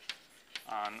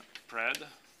 Unpred.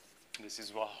 This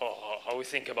is how we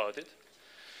think about it.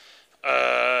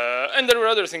 And there were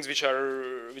other things which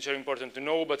are important to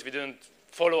know, but we didn't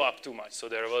follow up too much. So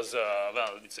there was,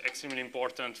 well, it's extremely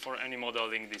important for any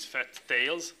modeling these fat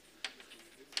tails.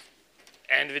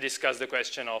 And we discussed the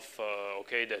question of,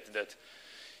 okay, that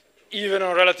even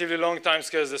on relatively long time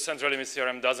scales, the central limit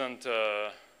theorem doesn't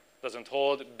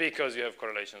hold because you have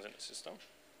correlations in the system,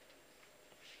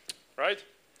 right?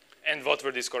 And what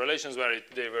were these correlations? Well,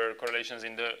 they were correlations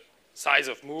in the size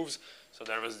of moves. So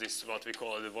there was this, what we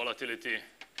call the volatility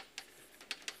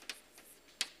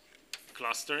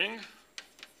clustering,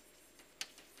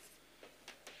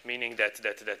 meaning that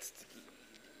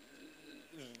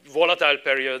volatile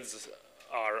periods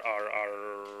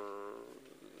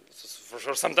for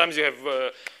sure. Sometimes you have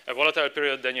a volatile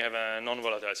period, then you have a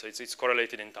non-volatile. So it's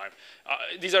correlated in time.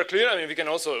 These are clear. I mean, we can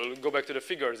also go back to the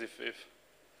figures if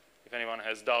anyone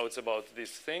has doubts about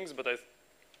these things. But okay,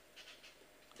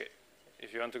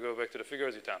 if you want to go back to the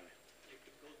figures, you tell me. You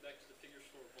could go back to the figures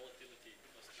for volatility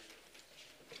clustering.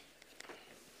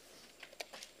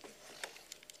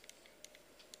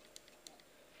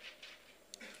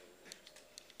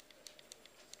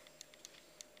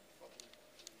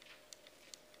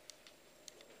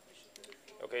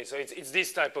 Okay, so it's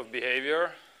this type of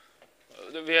behavior.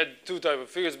 We had 2 types of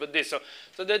figures, but this.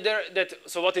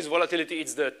 So what is volatility?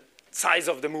 It's the size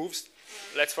of the moves.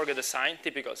 Let's forget the sign,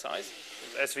 typical size,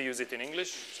 as we use it in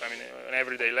English. So I mean, in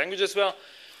everyday language as well.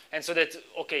 And so that,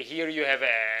 okay, here you have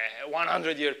a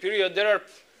 100-year period. There are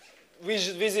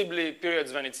visibly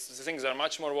periods when things are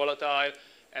much more volatile,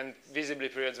 and visibly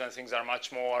periods when things are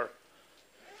much more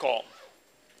calm.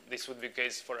 This would be the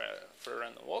case for a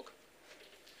random walk.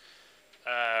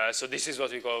 So this is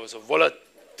what we call, so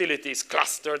volatility is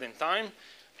clustered in time.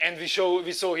 And we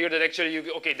saw here that actually,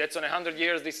 okay, that's on 100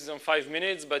 years, this is on 5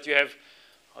 minutes, but you have,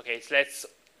 okay, it's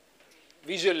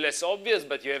visually less obvious,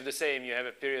 but you have the same. You have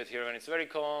a period here when it's very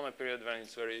calm, a period when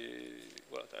it's very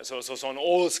volatile. So on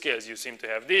all scales, you seem to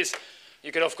have this.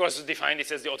 You can, of course, define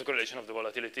this as the autocorrelation of the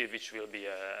volatility, which will be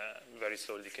a very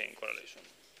slowly decaying correlation.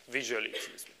 Visually, it's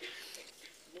this.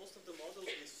 Most of the models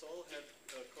we saw had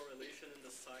a correlation in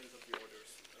the signs of the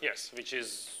orders. Yes, which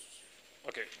is,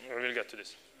 okay, we'll get to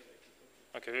this.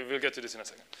 Okay, we will get to this in a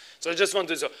second. So I just want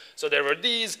to, so there were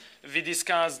these. We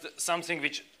discussed something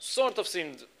which sort of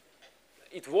seemed,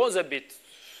 it was a bit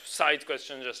side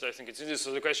question, just I think it's this.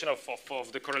 So the question of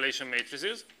the correlation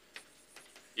matrices.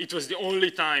 It was the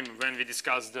only time when we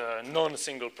discussed the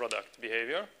non-single product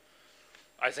behavior.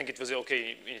 I think it was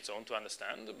okay in its own to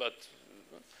understand, but,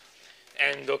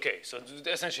 and okay, so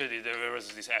essentially there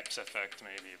was this apps effect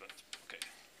maybe, but okay.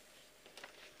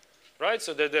 Right,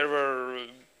 so there were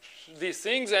these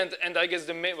things, and I guess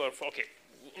the main, well, okay,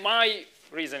 my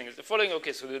reasoning is the following.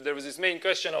 Okay, so there was this main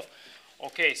question of,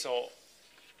 okay, so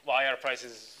why are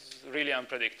prices really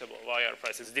unpredictable? Why are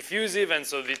prices diffusive? And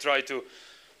so we try to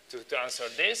answer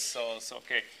this. So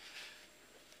okay,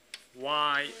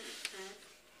 why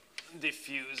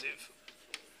diffusive?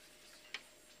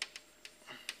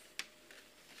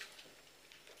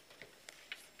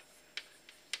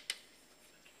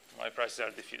 Why prices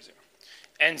are diffusive?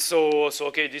 And so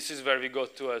okay, this is where we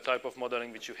got to a type of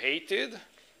modeling which you hated,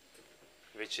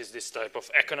 which is this type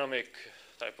of economic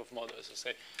type of model. So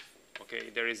say, okay,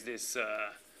 there is this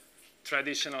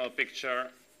traditional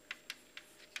picture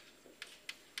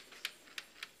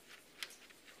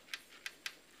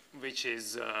which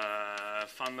is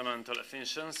fundamental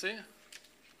efficiency.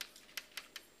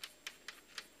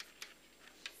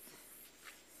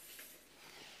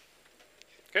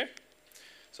 Okay,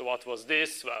 so what was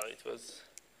this? Well, it was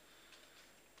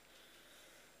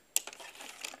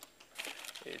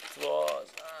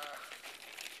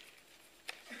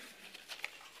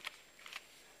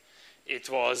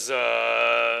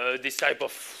this type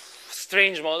of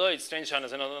strange model. It's strange and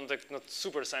not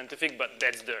super scientific, but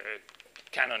that's the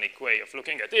canonic way of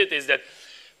looking at it, is that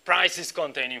prices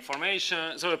contain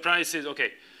information. So the prices,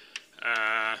 okay,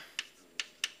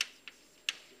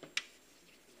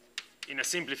 in a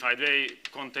simplified way,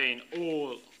 contain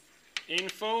all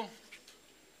info.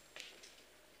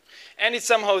 And it's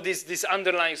somehow this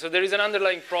underlying, so there is an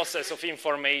underlying process of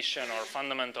information or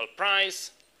fundamental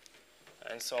price.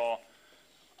 And so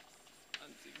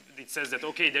it says that,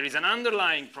 okay, there is an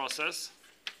underlying process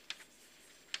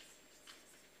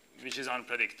which is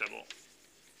unpredictable,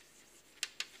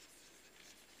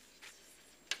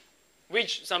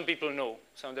 which some people know.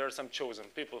 There are some chosen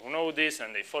people who know this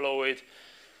and they follow it.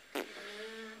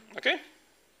 Okay?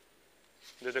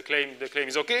 The claim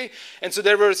is okay. And so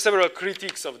there were several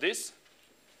critiques of this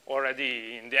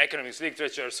already in the economics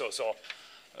literature.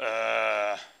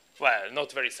 Well,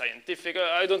 not very scientific.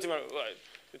 I don't even, well,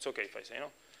 it's okay if I say, no,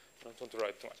 I don't want to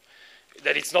write too much.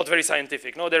 That it's not very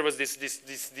scientific. No, there was this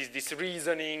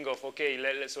reasoning of, okay,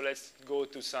 so let's go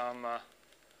to some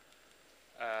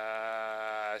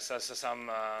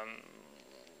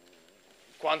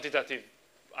quantitative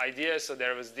ideas. So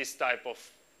there was this type of,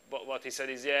 what he said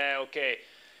is, yeah, okay,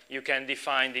 you can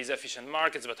define these efficient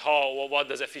markets, but what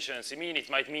does efficiency mean? It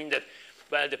might mean that,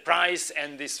 well, the price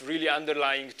and this really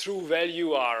underlying true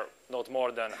value are not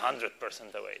more than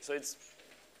 100% away. So it's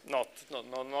not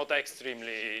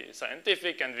extremely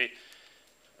scientific, and we,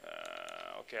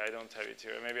 okay, I don't have it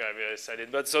here. Maybe I said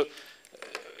it, but so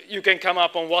you can come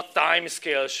up on what time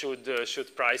scale should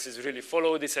prices really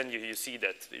follow this, and you see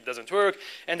that it doesn't work.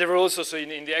 And there were also, so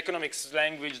in the economics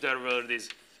language, there were these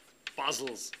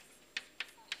puzzles.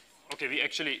 Okay, we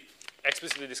actually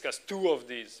explicitly discussed two of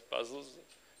these puzzles.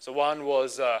 So one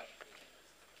was,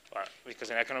 because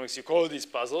in economics you call these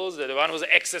puzzles, the one was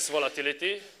excess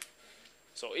volatility.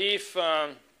 So if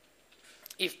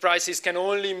prices can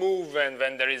only move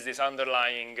when there is this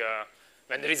underlying,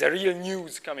 when there is a real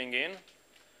news coming in,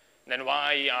 then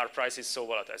why are prices so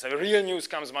volatile? So if real news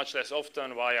comes much less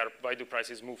often, why do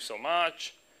prices move so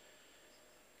much?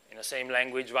 In the same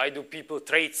language, why do people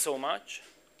trade so much?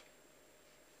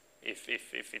 If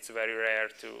it's very rare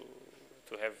to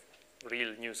have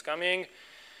real news coming.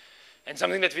 And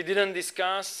something that we didn't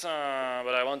discuss,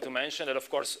 but I want to mention that, of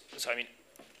course, so I mean,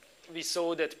 we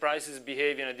saw that prices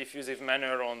behave in a diffusive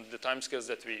manner on the timescales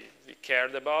that we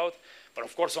cared about. But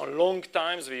of course, on long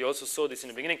times, we also saw this in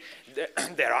the beginning,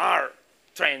 there are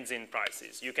trends in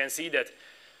prices. You can see that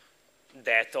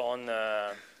on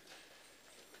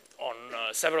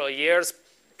several years,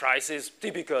 prices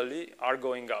typically are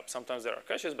going up. Sometimes there are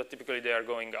crashes, but typically they are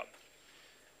going up.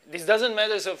 This doesn't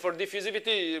matter so for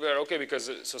diffusivity, we're okay,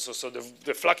 because so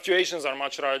the fluctuations are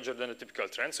much larger than the typical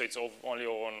trend. So it's only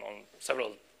on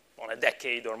a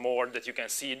decade or more that you can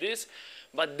see this.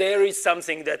 But there is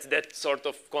something that sort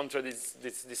of contradicts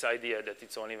this idea that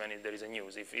it's only when there is a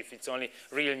news. If it's only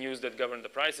real news that governs the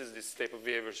prices, this type of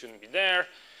behavior shouldn't be there.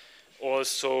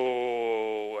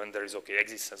 Also, and there is, okay,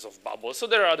 existence of bubbles. So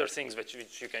there are other things which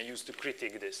you can use to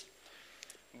critique this.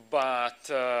 But,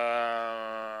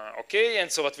 okay,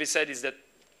 and so what we said is that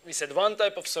we said one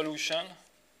type of solution,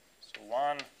 so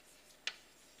one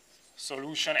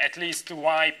solution at least to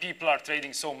why people are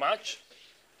trading so much.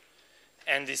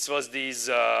 And this was these,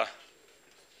 so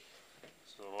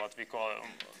what we call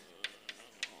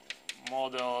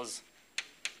models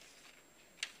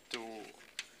to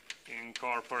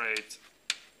incorporate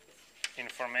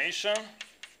information.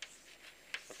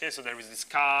 Okay, so there is this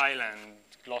Kyle and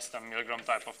Gloster Milgram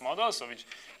type of model, so which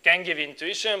can give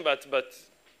intuition, but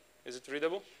is it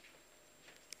readable?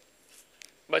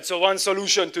 But so one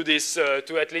solution to this,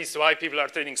 to at least why people are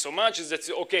trading so much, is that,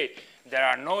 okay, there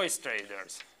are noise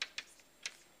traders.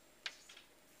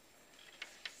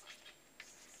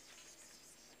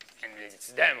 And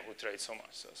it's them who trade so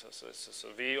much. So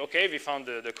we found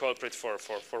the culprit for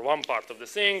one part of the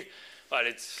thing, but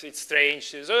it's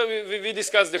strange. So we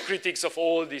discussed the critics of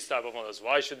all these type of models.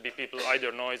 Why should be people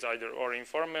either noise, or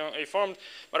informed?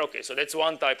 But okay, so that's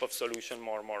one type of solution,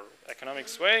 more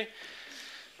economics way.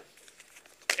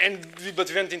 But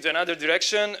we went into another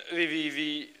direction.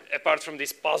 We apart from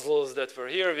these puzzles that were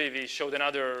here, we showed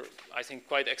another, I think,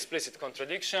 quite explicit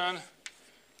contradiction,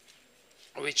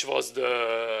 which was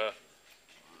the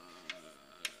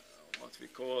what we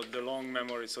call the long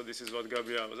memory. So this is what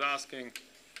Gabriel was asking.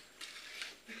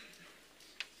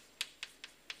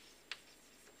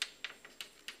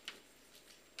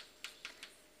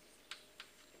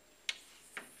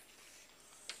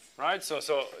 Right. So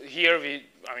here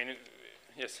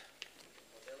yes.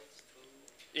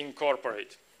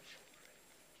 Incorporate.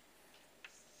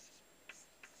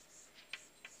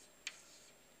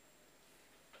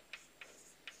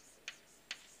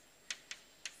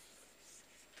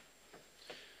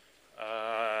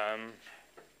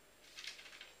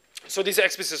 So this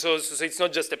explicit, so it's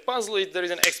not just a puzzle, there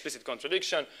is an explicit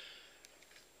contradiction.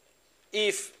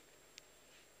 If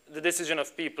the decision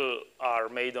of people are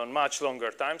made on much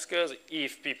longer timescales,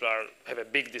 if people have a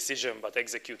big decision but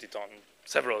execute it on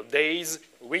several days,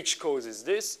 which causes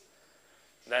this,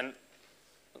 then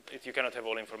you cannot have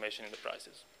all information in the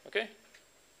prices, okay?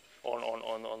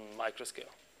 On micro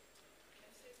scale.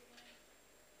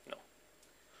 No.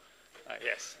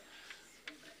 Yes.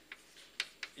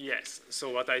 Yes. So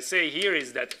what I say here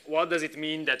is that what does it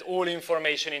mean that all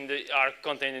information are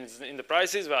contained in the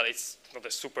prices? Well, it's not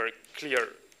a super clear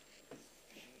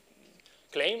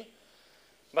claim,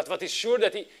 but what is sure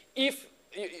that if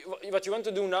what you want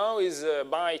to do now is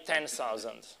buy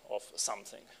 10,000 of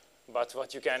something, but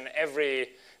what you can every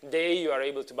day you are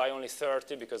able to buy only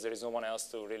 30 because there is no one else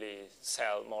to really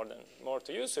sell more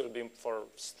to you. So it'll be for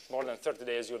more than 30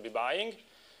 days you'll be buying.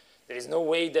 There is no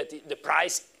way that the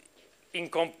price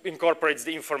incorporates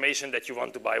the information that you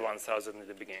want to buy 1,000 in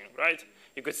the beginning, right?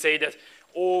 You could say that,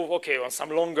 oh, okay, on some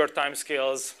longer time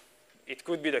scales, it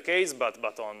could be the case,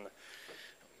 but on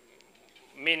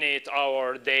minute,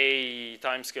 hour, day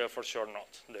time scale, for sure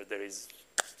not.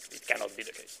 It cannot be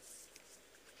the case.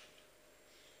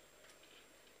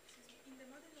 In the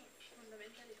model of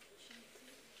fundamental efficiency,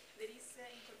 there is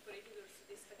incorporated also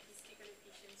the statistical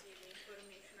efficiency, the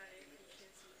informational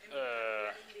efficiency, and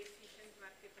the efficient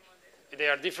market model. They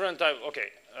are different type.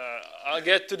 Okay, I'll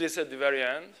get to this at the very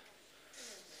end.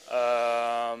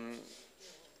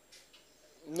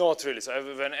 Not really. So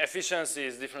when efficiency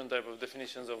is different type of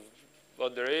definitions of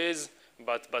what there is,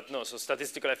 but no. So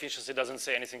statistical efficiency doesn't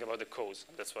say anything about the cause.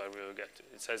 That's why we'll get to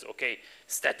it. It says, okay,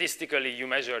 statistically you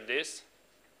measure this.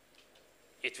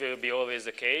 It will be always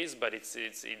the case, but it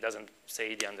doesn't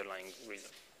say the underlying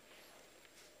reason.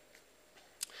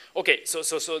 Okay, so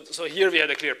here we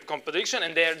had a clear contradiction,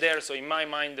 and so in my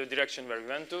mind, the direction where we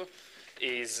went to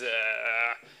is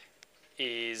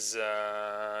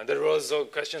there were also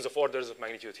questions of orders of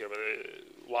magnitude here, but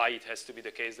why it has to be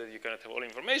the case that you cannot have all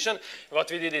information. What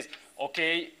we did is,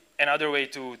 okay, another way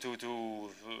so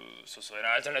an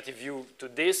alternative view to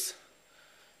this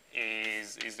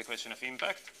is the question of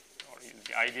impact, or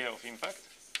the idea of impact.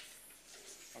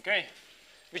 Okay.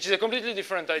 Which is a completely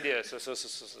different idea. So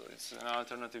it's an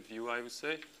alternative view, I would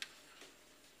say.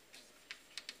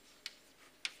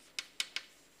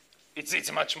 It's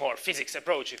a much more physics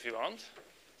approach, if you want.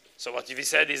 So what we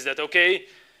said is that, okay,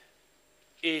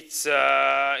 it's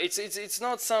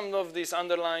not some of this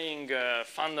underlying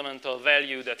fundamental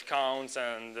value that counts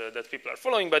and that people are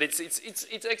following, but it's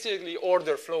actually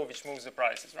order flow which moves the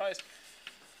prices, right?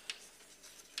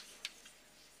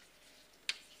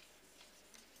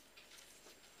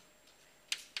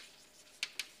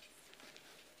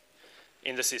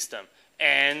 In the system,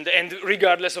 and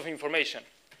regardless of information.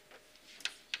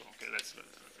 So, okay, let's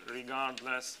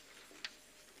regardless.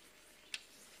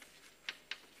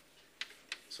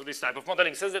 So this type of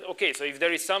modeling says that, okay, so if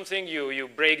there is something, you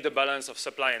break the balance of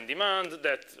supply and demand,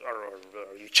 or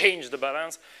you change the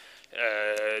balance,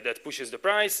 that pushes the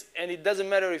price, and it doesn't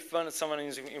matter if someone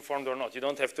is informed or not. You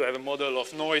don't have to have a model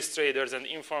of noise traders and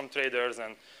informed traders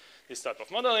and this type of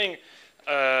modeling.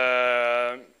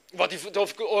 But it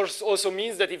of course also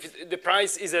means that if the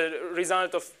price is a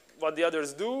result of what the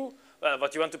others do, well,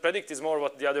 what you want to predict is more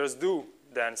what the others do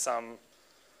than some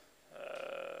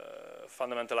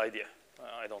fundamental idea.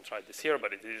 I don't write this here,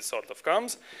 but it sort of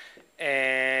comes.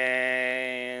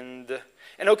 And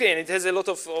okay, and it has a lot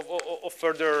of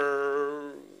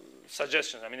further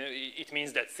suggestions. I mean, it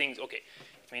means that things, okay,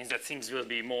 it means that things will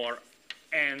be more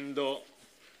endo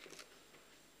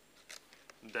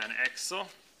than exo.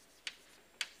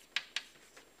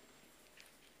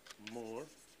 More.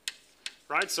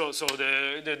 Right, so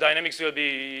the dynamics will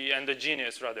be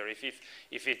endogenous rather. If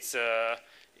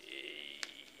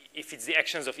it's the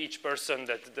actions of each person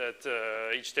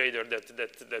each trader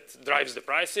that drives the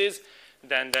prices,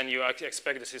 then you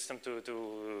expect the system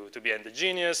to be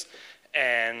endogenous,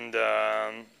 and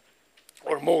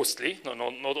or mostly,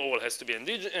 not all has to be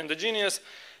endogenous,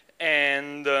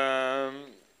 and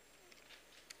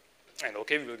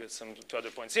okay, we will get to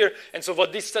other points here. And so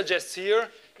what this suggests here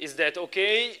is that,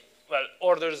 okay, well,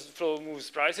 orders flow moves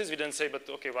prices. We then say, but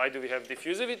okay, why do we have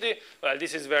diffusivity? Well,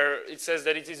 this is where it says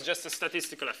that it is just a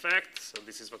statistical effect. So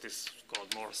this is what is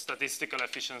called more statistical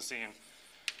efficiency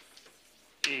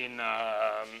in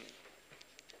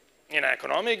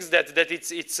economics. That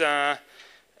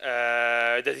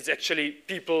it's actually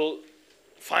people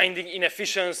finding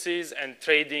inefficiencies and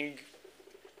trading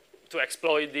to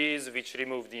exploit these, which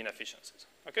remove the inefficiencies.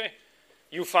 Okay,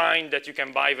 you find that you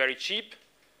can buy very cheap.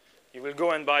 You will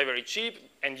go and buy very cheap,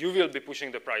 and you will be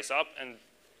pushing the price up, and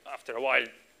after a while,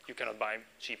 you cannot buy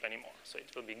cheap anymore. So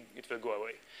it will go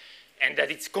away. And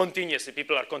that it's continuously,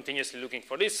 people are continuously looking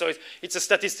for this. So it's a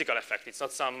statistical effect. It's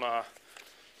not some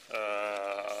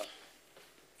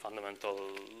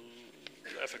fundamental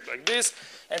effect like this.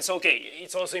 And so, okay,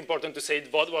 it's also important to say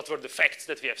what were the facts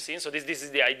that we have seen. So this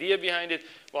is the idea behind it.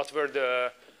 What were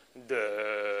the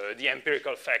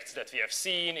empirical facts that we have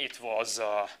seen? It was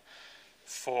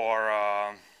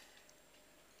well,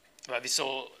 we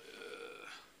saw,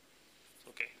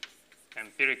 okay,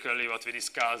 empirically what we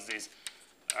discussed is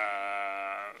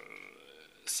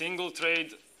single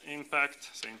trade impact,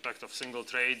 so impact of single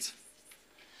trades,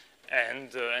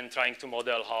 and trying to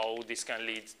model how this can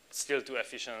lead still to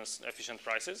efficient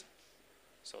prices.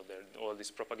 So there are all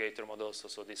these propagator models,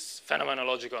 so these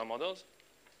phenomenological models.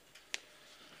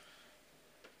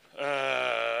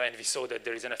 And we saw that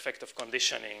there is an effect of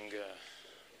conditioning.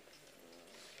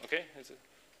 Okay,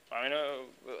 I mean,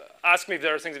 ask me if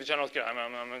there are things which are not clear.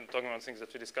 I'm talking about things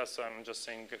that we discussed, so I'm just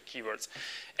saying keywords.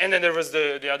 And then there was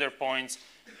the other points,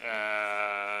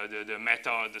 the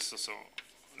meta, so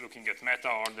looking at meta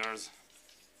orders,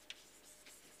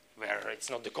 where it's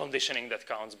not the conditioning that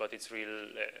counts, but it's real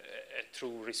a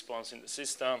true response in the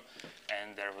system,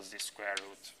 and there was this square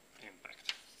root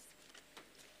impact.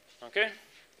 Okay.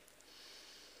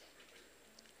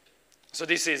 So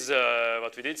this is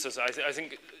what we did. So I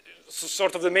think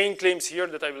sort of the main claims here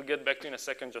that I will get back to in a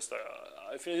second, just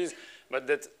I finish this, but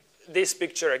that this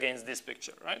picture against this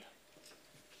picture, right?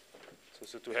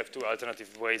 So to have two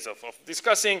alternative ways of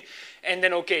discussing. And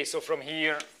then, okay, so from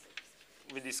here,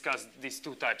 we discussed these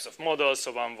two types of models.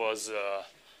 So one was,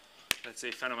 let's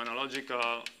say,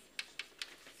 phenomenological.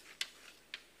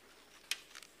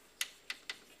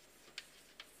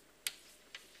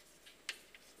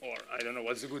 Or I don't know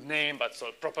what's a good name, but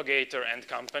so propagator and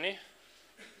company.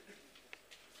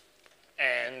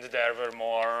 And there were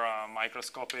more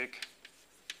microscopic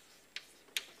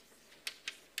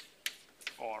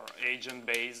or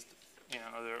agent-based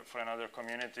for another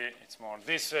community. It's more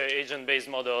this agent-based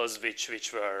models which we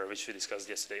discussed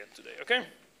yesterday and today. Okay.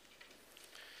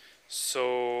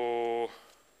 So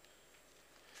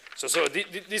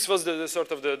this was the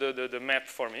sort of the map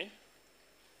for me.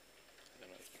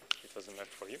 It was a map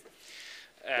for you.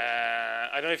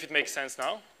 I don't know if it makes sense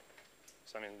now.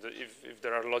 So I mean, if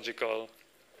there are logical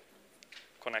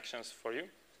connections for you.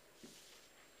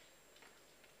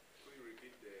 Could you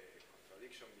repeat the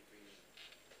contradiction between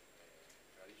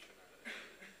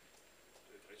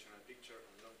the traditional picture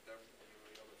and long-term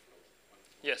memory overflow?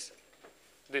 Yes,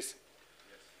 this.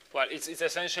 Yes. Well, it's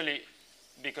essentially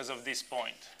because of this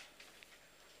point.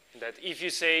 That if you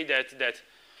say that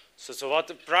so what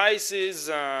the prices,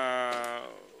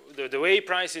 the way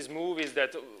prices move is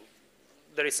that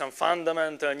there is some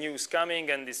fundamental news coming,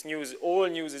 and this news, all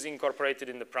news is incorporated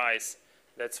in the price.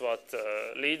 That's what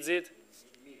leads it.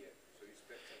 Media, so you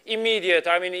expect immediate,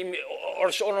 I mean,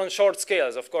 or on short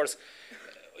scales, of course.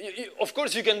 Of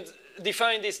course, you can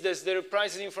define this as the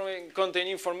prices contain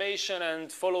information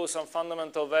and follow some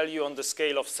fundamental value on the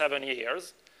scale of 7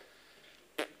 years.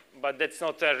 But that's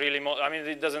not really, I mean,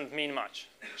 it doesn't mean much.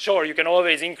 Sure, you can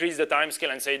always increase the time scale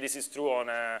and say this is true on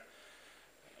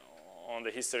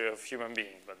the history of human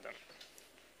being, but then.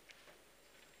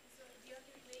 So the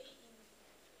other way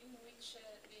in which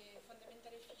the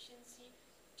fundamental efficiency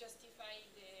justify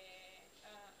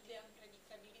the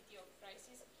unpredictability of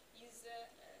prices is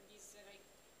this like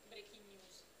breaking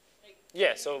news. Like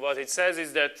Yeah, so what it says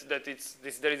is that there is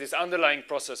this underlying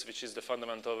process which is the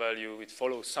fundamental value. It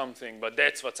follows something, but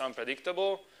that's what's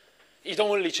unpredictable. It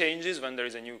only changes when there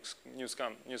is a news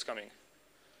coming.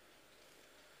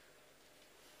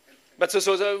 But these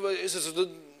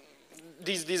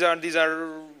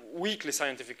are weakly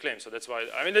scientific claims. So that's why,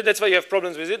 I mean, that's why you have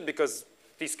problems with it, because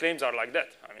these claims are like that.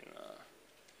 I mean,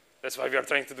 that's why we are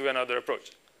trying to do another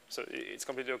approach. So it's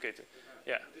completely okay to,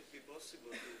 yeah. Would it be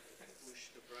possible to push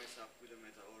the price up with a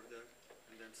meta order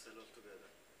and then sell all together?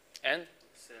 And?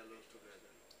 Sell all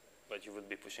together. But you would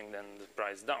be pushing then the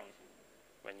price down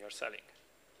when you're selling.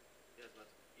 Yes, but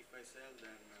if I sell,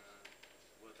 then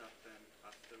what happened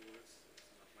afterwards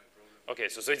is not my problem. Okay,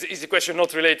 so it's a question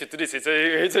not related to this.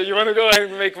 You want to go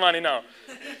and make money now.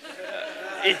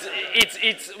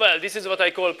 Well, this is what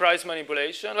I call price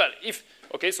manipulation. Well,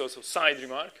 okay, so side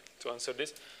remark to answer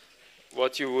this.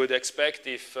 What you would expect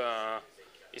if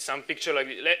is some picture like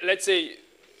this. Let's say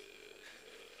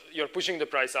you're pushing the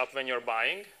price up when you're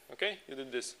buying. Okay, you did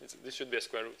this. This should be a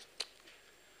square root.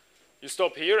 You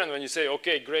stop here, and when you say,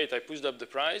 okay, great, I pushed up the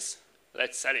price,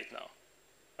 let's sell it now.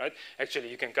 Right? Actually,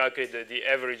 you can calculate that the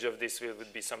average of this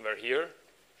would be somewhere here.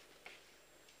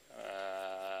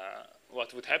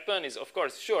 What would happen is, of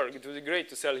course, sure, it would be great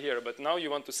to sell here, but now you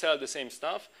want to sell the same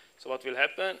stuff. So what will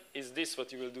happen is this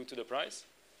what you will do to the price.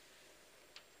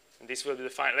 And this will be the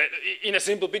final. In a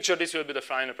simple picture, this will be the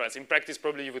final price. In practice,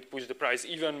 probably you would push the price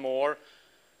even more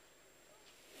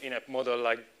in a model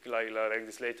like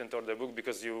this latent order book,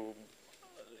 because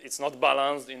it's not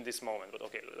balanced in this moment. But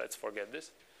okay, let's forget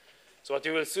this. So what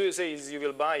you will say is you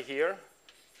will buy here,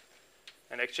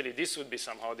 and actually this would be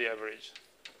somehow the average.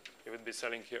 You would be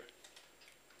selling here.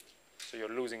 So you're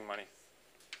losing money.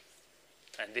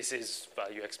 And this is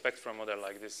what you expect from a model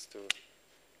like this to.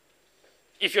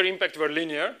 If your impact were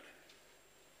linear,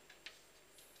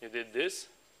 you did this,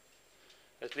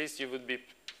 at least you would be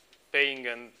paying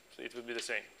and it would be the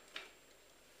same.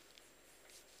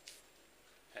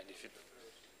 And if it,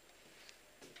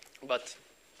 but,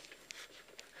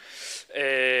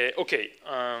 okay.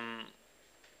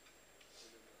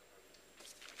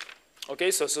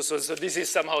 Okay, so this is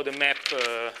somehow the map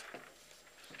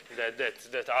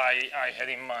that I had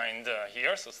in mind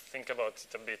here. So think about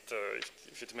it a bit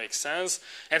if it makes sense.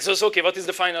 And so okay, what is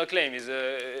the final claim? Is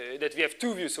that we have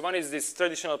two views. So one is this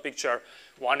traditional picture.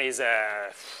 One is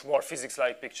a more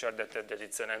physics-like picture that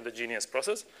it's an endogenous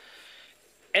process.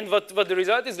 And what the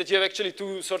result is that you have actually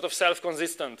two sort of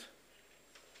self-consistent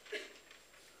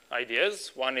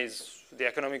ideas. One is the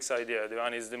economics idea. The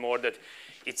one is the more that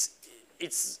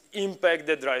it's impact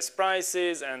that drives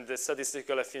prices, and the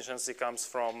statistical efficiency comes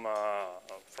from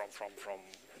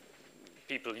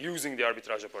people using the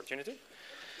arbitrage opportunity.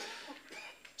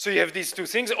 So you have these two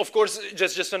things. Of course,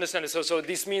 just understand it. So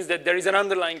this means that there is an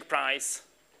underlying price,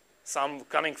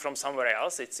 coming from somewhere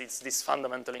else. It's this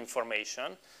fundamental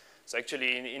information. So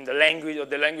actually, in the language,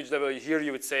 at the language level here,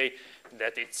 you would say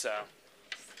that it's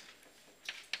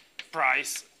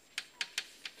price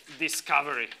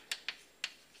discovery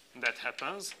that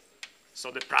happens.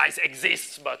 So the price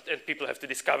exists, but people have to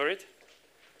discover it.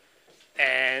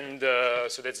 And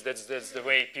so that's the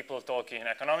way people talk in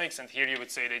economics. And here you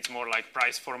would say that it's more like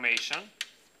price formation.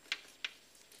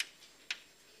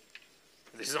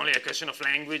 This is only a question of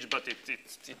language, but it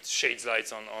shades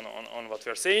lights on what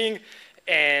we're saying.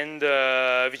 And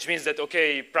which means that,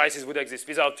 okay, prices would exist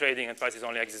without trading, and prices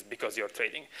only exist because you're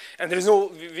trading. And there is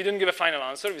we didn't give a final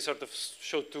answer. We sort of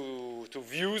showed two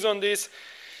views on this.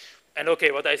 And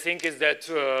okay, what I think is that,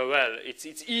 well, it's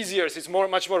easier, it's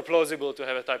much more plausible to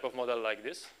have a type of model like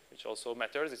this, which also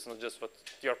matters. It's not just what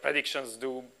your predictions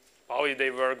do, how they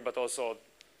work, but also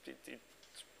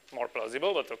it's more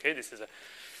plausible. But okay, this is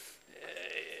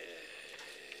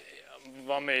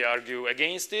one may argue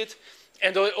against it.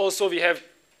 And also we have,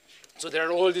 so there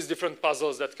are all these different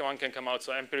puzzles that one can come out.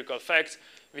 So empirical facts,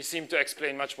 we seem to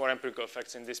explain much more empirical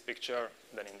effects in this picture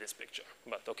than in this picture.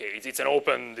 But okay, it's an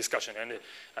open discussion, and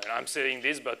I'm saying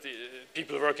this, but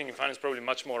people working in finance, probably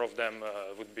much more of them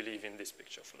would believe in this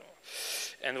picture for the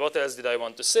moment. And what else did I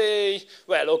want to say?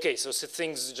 Well, okay, so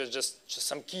things, just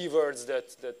some keywords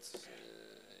that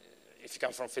if you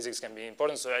come from physics can be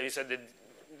important. So you said that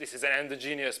this is an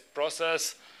endogenous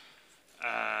process.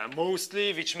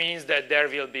 Mostly, which means that there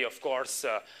will be, of course,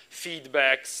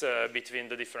 feedbacks between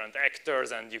the different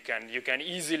actors, and you can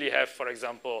easily have, for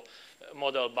example,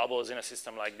 model bubbles in a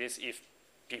system like this if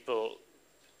people's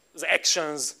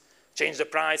actions change the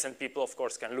price, and people, of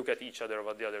course, can look at each other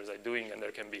what the others are doing, and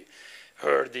there can be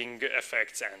herding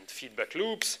effects and feedback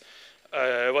loops.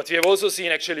 What we have also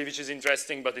seen, actually, which is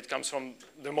interesting, but it comes from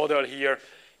the model here,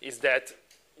 is that,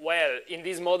 well, in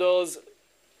these models,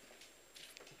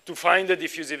 to find the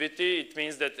diffusivity, it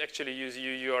means that actually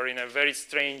you are in a very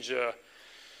strange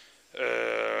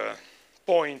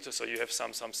point. So you have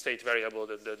some state variable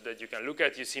that you can look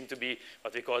at. You seem to be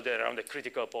what we call around a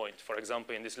critical point. For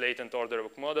example, in this latent order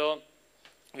book model,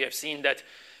 we have seen that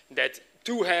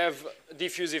to have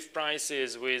diffusive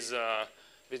prices with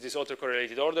this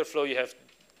autocorrelated order flow,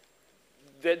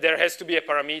 there has to be a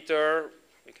parameter.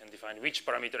 We can define which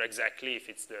parameter exactly, if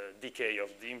it's the decay of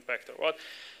the impact or what,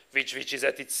 which is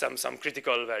at its some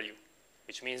critical value,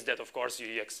 which means that, of course,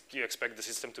 you expect the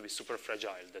system to be super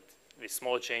fragile, that with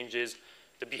small changes,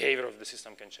 the behavior of the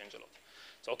system can change a lot.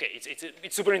 So, okay,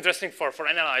 it's super interesting for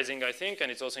analyzing, I think, and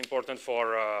it's also important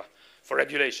for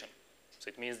regulation. So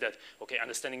it means that, okay,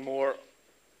 understanding more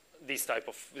this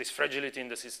fragility in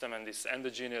the system and these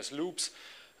endogenous loops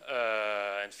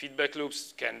and feedback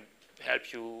loops can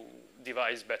help you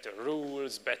devise better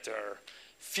rules, better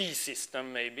fee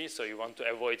system maybe, so you want to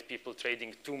avoid people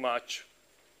trading too much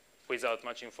without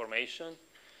much information.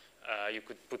 You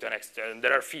could put an extra, and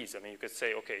there are fees. I mean, you could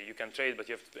say, okay, you can trade, but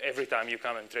you have to, every time you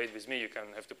come and trade with me, you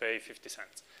have to pay 50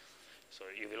 cents. So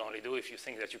you will only do if you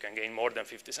think that you can gain more than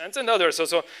 50 cents and others.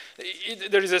 So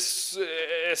there is a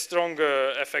strong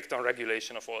effect on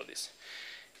regulation of all this.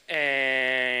 And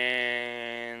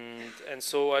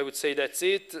so I would say that's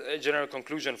it. A general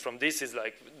conclusion from this is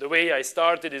like, the way I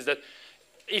started is that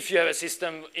if you have a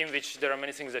system in which there are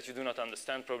many things that you do not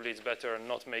understand, probably it's better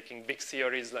not making big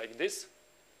theories like this,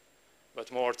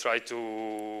 but more try to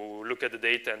look at the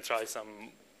data and try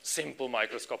some simple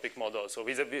microscopic models. So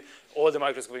all the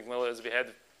microscopic models we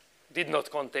had did not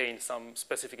contain some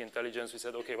specific intelligence. We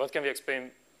said, okay, what can we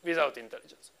explain without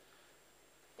intelligence?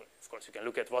 Of course, you can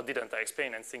look at what didn't I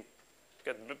explain and think,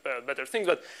 get better things,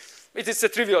 but it is a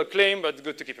trivial claim, but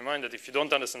good to keep in mind that if you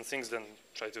don't understand things, then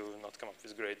try to not come up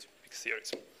with great big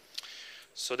theories.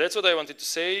 So that's what I wanted to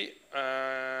say.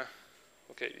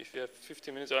 Okay, if you have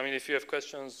 50 minutes, I mean, if you have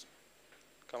questions,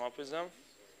 come up with them.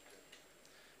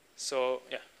 So,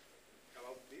 yeah.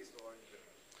 About this or in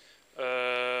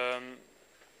general?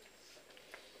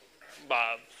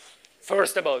 But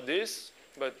first about this,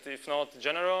 but if not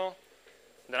general,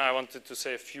 then I wanted to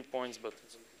say a few points, but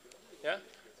yeah?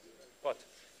 What?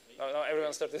 No,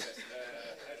 everyone started. Okay.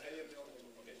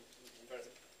 First,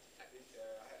 I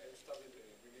started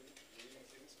reading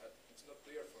things, and it's not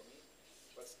clear for me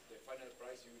what's the final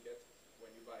price you get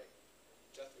when you buy.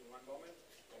 Just in one moment,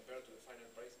 compared to the final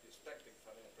price, the expected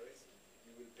final price,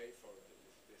 you will pay for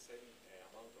the same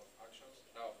amount of actions,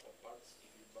 of parts, if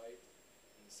you buy it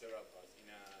in several parts, in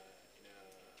a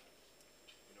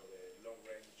the long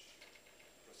range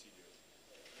procedure.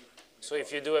 So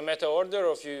if you do a meta order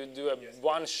or if you do a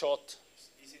one shot,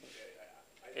 Is it,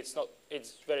 it's not.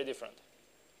 It's very different,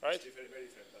 right? It's very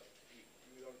different, but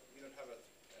we don't have a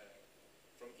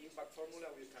from impact formula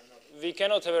we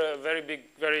cannot have a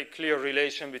very clear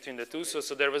relation between the two.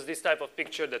 So there was this type of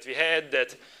picture that we had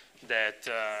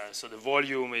so the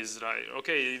volume is right.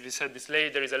 Okay, we said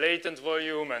there is a latent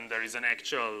volume and there is an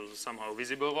actual somehow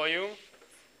visible volume.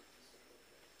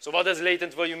 So what does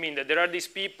latent volume mean? That there are these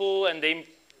people and they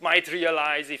might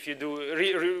realize if you do,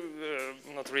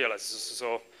 not realize,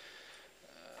 so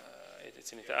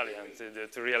it's in Italian,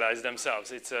 to realize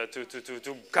themselves. It's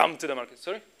to come to the market.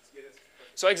 Sorry?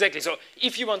 So exactly, so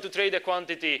if you want to trade a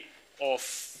quantity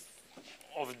of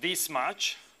this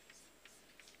much,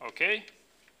 okay,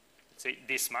 let's say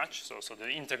this much, so the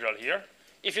integral here,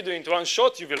 if you do it in one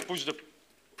shot, you will push the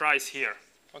price here.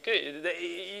 Okay,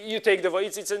 you take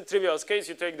it's a trivial case,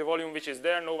 you take the volume which is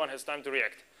there, no one has time to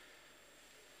react.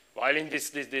 While in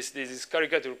this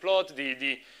caricature plot,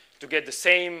 to get the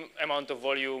same amount of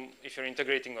volume, if you're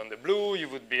integrating on the blue, you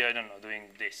would be, I don't know, doing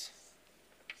this.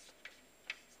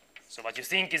 So what you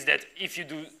think is that if you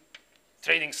do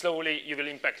trading slowly, you will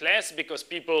impact less because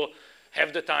people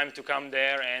have the time to come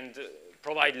there and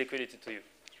provide liquidity to you.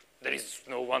 there is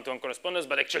no one-to-one correspondence,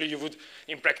 but actually you would,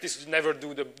 in practice, never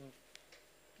do the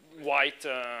white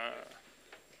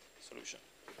solution.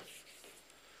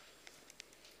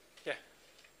 Yeah.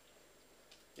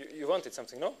 You wanted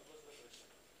something, no?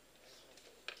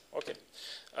 Okay.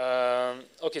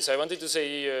 Okay, so I wanted to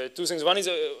say two things. One is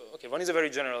a very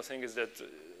general thing, is that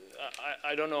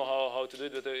I don't know how to do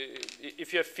it, but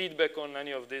if you have feedback on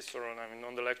any of this or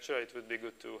on the lecture, it would be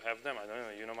good to have them. I don't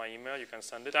know, you know my email, you can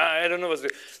send it. I don't know,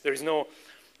 there is no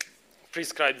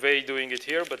prescribed way doing it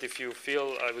here, but if you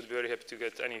feel, I would be very happy to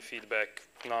get any feedback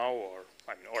now or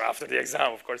after the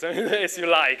exam, of course, as you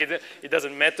like. It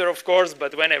doesn't matter, of course,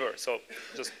 but whenever, so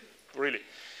just really.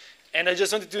 And I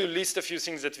just wanted to list a few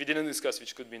things that we didn't discuss,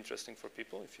 which could be interesting for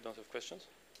people, if you don't have questions.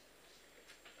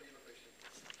 I have a question.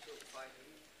 So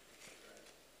finally,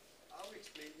 how we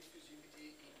explain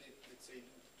diffusivity in the, let's say,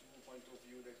 two point of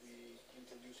view that we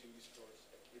introduce in this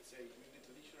course? Let's say, in the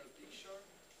traditional picture,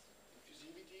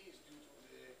 diffusivity is due to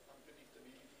the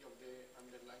unpredictability of the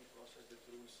underlying process that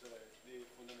rules the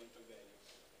fundamental value.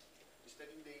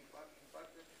 Instead, in the impact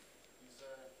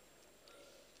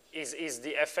is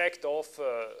the effect of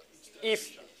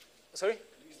if, sorry?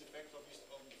 Is the effect of the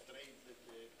trade that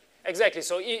Exactly.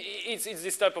 So it's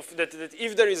this type of that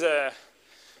if there is a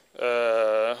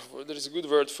there is a good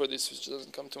word for this which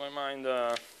doesn't come to my mind.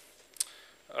 Well,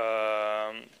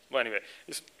 anyway,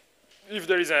 if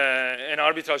there is an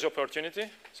arbitrage opportunity,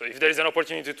 so if there is an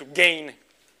opportunity to gain,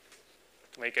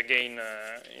 to make a gain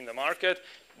in the market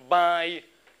by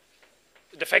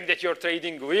the fact that your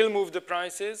trading will move the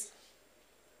prices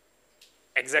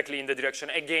exactly in the direction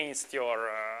against your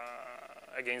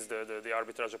against the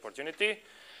arbitrage opportunity.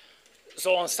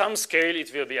 So on some scale,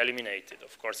 it will be eliminated.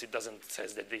 Of course, it doesn't say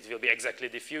that it will be exactly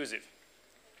diffusive,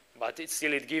 but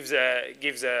it gives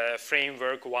a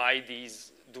framework why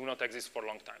these do not exist for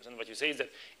long times. And what you say is that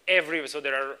so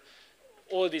there are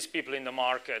all these people in the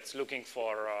markets looking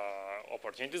for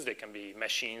opportunities. They can be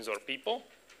machines or people.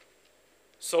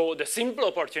 So the simple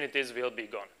opportunities will be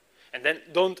gone. And then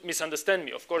don't misunderstand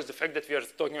me. Of course, the fact that we are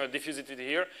talking about diffusivity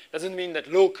here doesn't mean that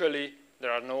locally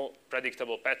there are no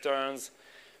predictable patterns.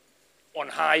 On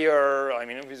higher,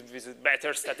 with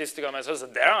better statistical methods,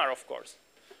 there are, of course.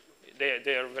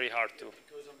 They are very hard to.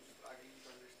 Because I'm struggling to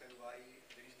understand why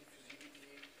there is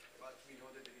diffusivity, but we know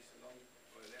that there is a long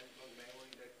memory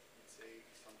that, let's say,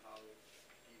 somehow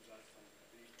gives us some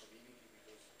predictability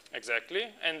because.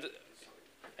 Exactly, and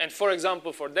for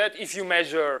example, for that, if you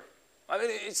measure.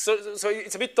 So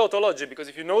it's a bit tautology, because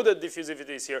if you know that diffusivity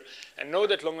is here and know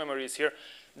that long memory is here,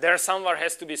 there somewhere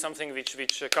has to be something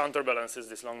which counterbalances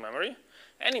this long memory.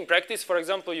 And in practice, for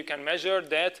example, you can measure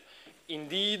that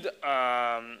indeed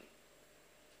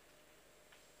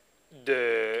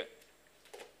the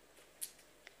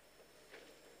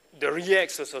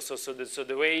react, so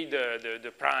the way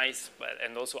the price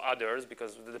and also others,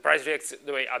 because the price reacts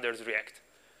the way others react.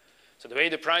 So the way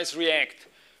the price reacts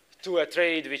to a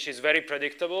trade which is very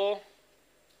predictable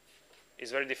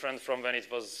is very different from when it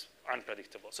was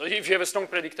unpredictable. So if you have a strong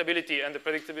predictability and the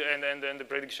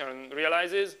prediction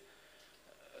realizes,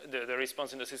 the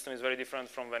response in the system is very different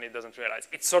from when it doesn't realize.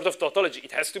 It's sort of tautology.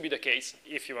 It has to be the case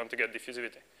if you want to get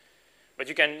diffusivity. But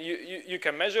you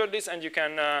can measure this, and you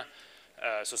can.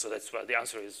 So that's why the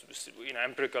answer is, in an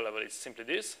empirical level, it's simply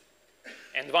this.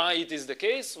 And why it is the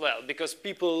case? Well, because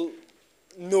people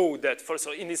know that.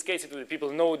 So in this case, it will be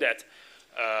people know that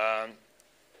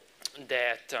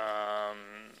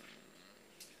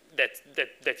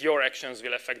that your actions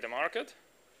will affect the market.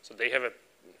 So they have an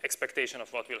expectation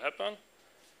of what will happen,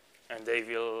 and they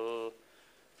will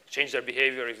change their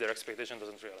behavior if their expectation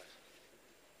doesn't realize.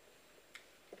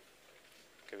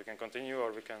 Okay, we can continue,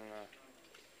 or we can.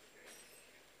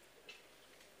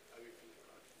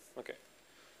 Okay.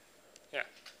 Yeah.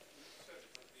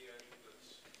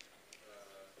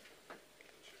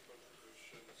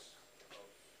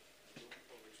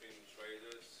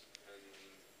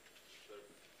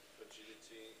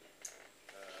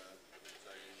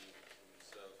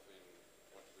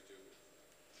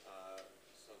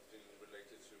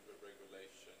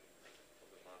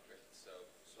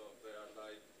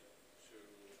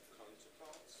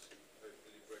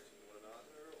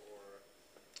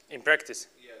 In practice?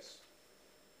 Yes.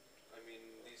 I mean,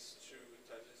 these two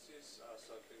tendencies are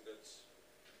something that's...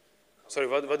 Sorry,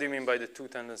 what do you mean by the two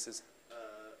tendencies?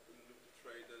 Loop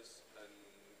traders and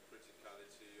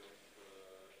criticality of...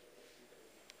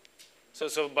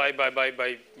 So by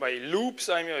loops,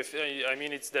 I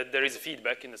mean it's that there is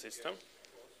feedback in the system.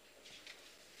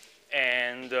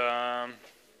 And,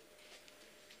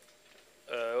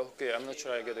 okay, I'm not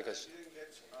sure I get the question. I didn't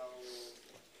get how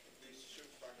these two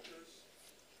factors,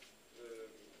 the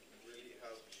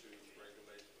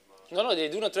No, they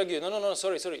do not regulate. No,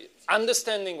 sorry.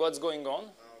 Understanding what's going on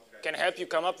can help you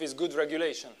come up with good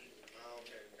regulation.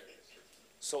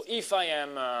 So if I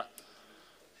am,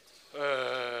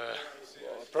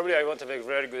 probably I won't have a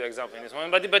very good example in this one,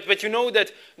 but you know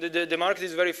that the market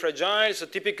is very fragile, so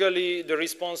typically the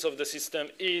response of the system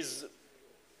is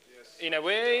in a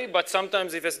way, but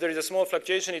sometimes if there is a small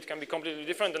fluctuation, it can be completely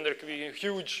different and there can be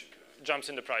huge jumps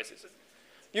in the prices.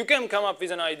 You can come up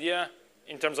with an idea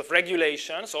in terms of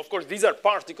regulation. So of course, these are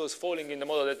particles falling in the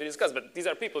model that we discussed, but these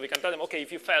are people. We can tell them, okay,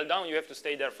 if you fell down, you have to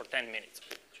stay there for 10 minutes,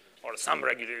 or some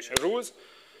regulation rules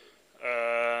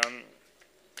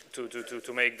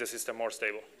to make the system more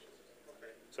stable.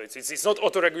 So it's not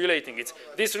auto-regulating.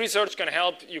 This research can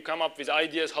help you come up with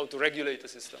ideas how to regulate the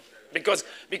system. Because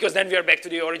then we are back to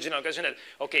the original question that,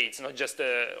 okay, it's not just,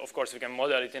 of course, we can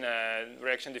model it in a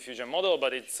reaction diffusion model,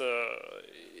 but it's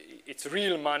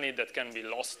real money that can be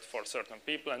lost for certain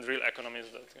people and real economies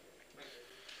that.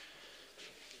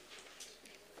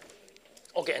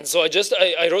 Okay, and so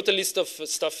I wrote a list of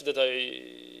stuff that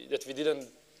we didn't,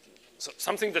 so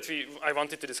something that I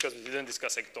wanted to discuss, we didn't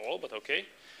discuss at all, but okay.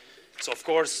 So of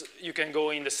course, you can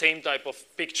go in the same type of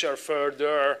picture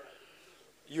further.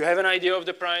 You have an idea of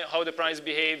how the price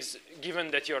behaves given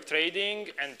that you're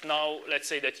trading, and now let's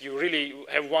say that you really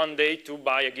have one day to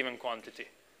buy a given quantity.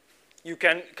 You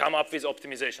can come up with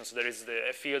optimization. So there is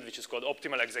a field which is called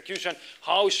optimal execution.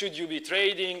 How should you be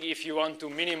trading if you want to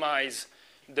minimize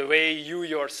the way you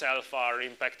yourself are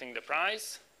impacting the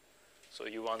price? So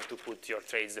you want to put your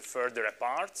trades further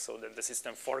apart so that the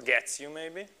system forgets you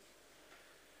maybe.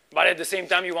 But at the same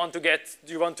time, you want to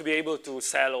be able to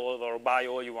sell all or buy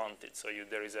all you wanted. So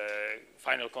there is a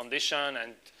final condition,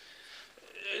 and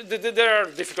there are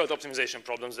difficult optimization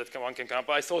problems that one can come up.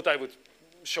 I thought I would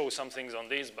show some things on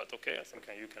these, but okay, I think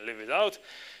you can live without.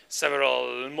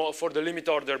 For the limit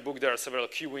order book, there are several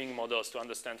queuing models to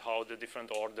understand how the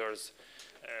different orders,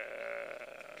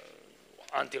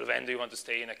 until when do you want to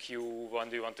stay in a queue, when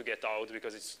do you want to get out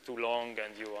because it's too long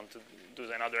and you want to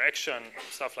do another action,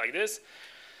 stuff like this.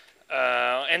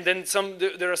 And then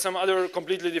there are some other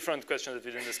completely different questions that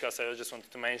we didn't discuss. I just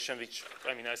wanted to mention, which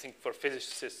I think for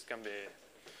physicists can be,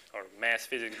 or math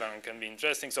physics can be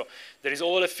interesting. So there is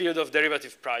all a field of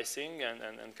derivative pricing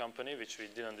and company, which we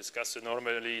didn't discuss. So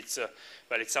normally it's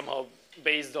somehow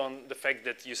based on the fact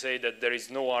that you say that there is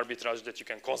no arbitrage that you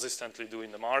can consistently do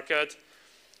in the market.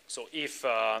 So if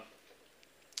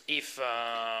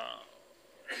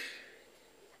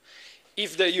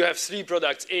you have three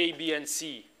products, A, B, and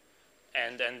C,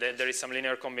 and then there is some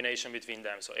linear combination between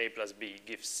them, so A plus B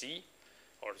gives C,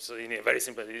 or so very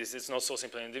simple, it's not so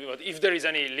simple, but if there is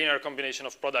any linear combination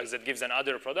of products that gives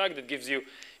another product, that gives you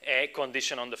a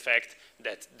condition on the fact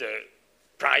that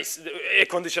a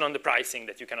condition on the pricing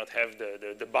that you cannot have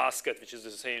the basket, which is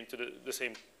the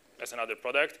same as another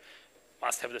product,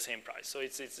 must have the same price. So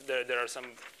there are some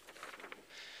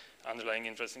underlying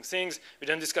interesting things. We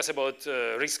didn't discuss about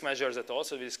risk measures at all,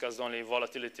 so we discussed only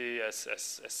volatility as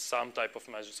some type of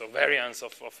measure, so variance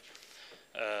of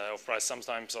price,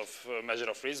 sometimes of measure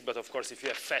of risk, but of course if you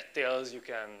have fat tails, you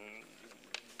can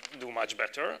do much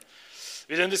better.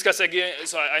 We didn't discuss again,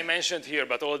 so I mentioned here,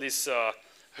 but all these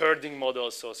herding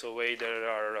models, so way there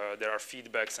are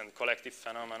feedbacks and collective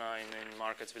phenomena in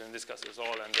markets, we didn't discuss this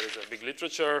all, and there is a big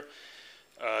literature.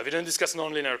 We didn't discuss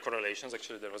nonlinear correlations.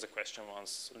 Actually, there was a question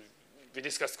once. We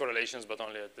discussed correlations, but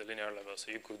only at the linear level.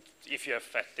 So you could, if you have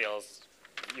fat tails,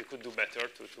 you could do better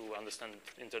to understand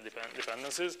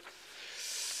interdependencies.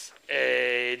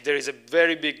 There is a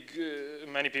very big,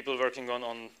 many people working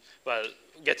on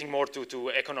getting more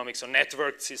to economics, so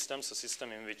networked systems, a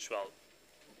system in which,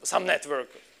 some network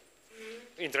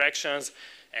interactions,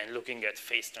 and looking at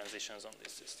phase transitions on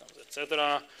these systems,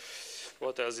 etc.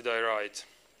 What else did I write?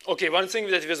 Okay, one thing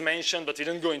that was mentioned, but we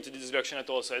didn't go into this direction at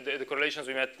all. So the correlations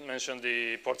we mentioned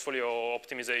the portfolio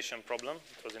optimization problem.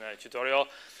 It was in a tutorial,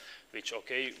 which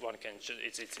one can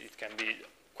it can be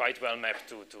quite well mapped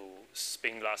to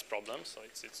spin glass problems. So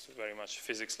it's very much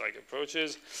physics-like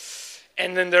approaches.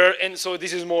 And then so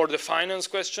this is more the finance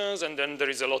questions, and then there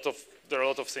are a lot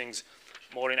of things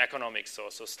more in economics.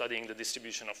 So studying the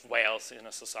distribution of wealth in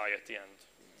a society and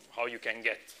how you can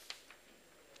get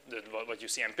what you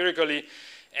see empirically,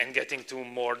 and getting to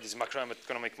more these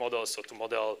macroeconomic models. So to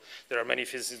model, there are many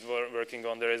physicists working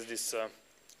on. There is this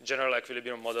general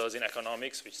equilibrium models in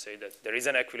economics, which say that there is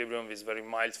an equilibrium with very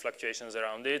mild fluctuations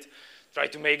around it. Try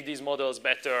to make these models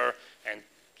better, and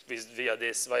via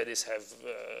this have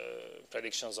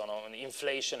predictions on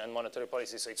inflation and monetary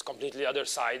policy. So it's completely other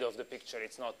side of the picture.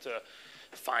 It's not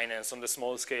finance on the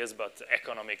small scales, but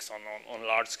economics on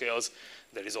large scales.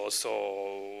 There is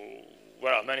also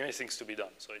well, many things to be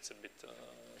done. So it's a bit,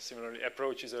 similarly,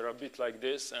 approaches are a bit like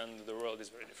this, and the world is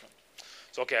very different.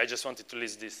 So, okay, I just wanted to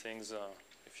list these things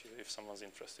if someone's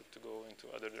interested to go into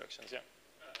other directions, yeah.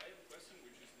 I have a question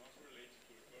which is not related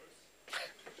to the course.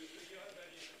 Do you have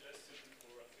any suggestion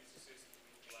for a physicist who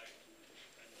would like to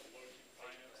kind of work in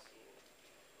finance or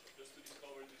just to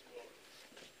discover this world?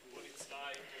 What it's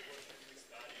like, or what should we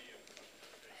study, and something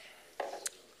like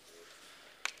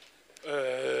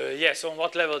that? Yes, on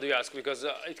what level do you ask? Because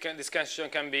this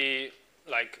question can be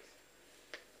like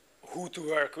who to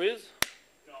work with,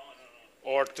 No.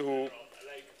 or to.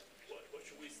 Like, what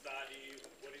should we study?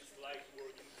 What it's like to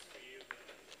work in this field?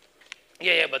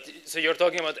 Yeah, but so you're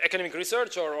talking about academic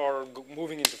research or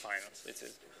moving into finance?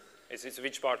 It's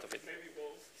which part of it? Maybe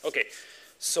both. Okay,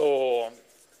 so,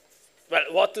 well,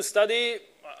 what to study?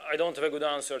 I don't have a good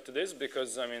answer to this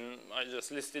because, I mean, I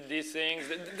just listed these things.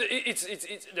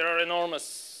 There are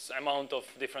enormous amount of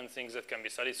different things that can be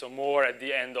studied, so more at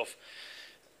the end of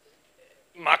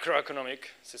macroeconomic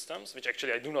systems, which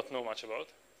actually I do not know much about,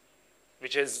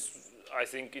 which is, I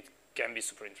think it can be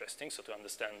super interesting, so to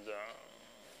understand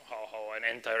how an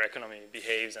entire economy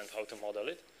behaves and how to model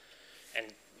it.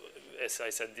 And as I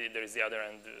said, there is the other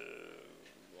end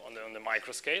on the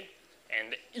micro scale.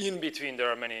 And in between, there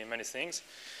are many things.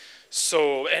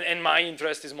 So, and my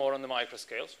interest is more on the micro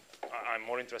scales. I'm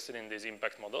more interested in these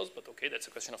impact models, but okay, that's a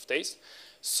question of taste.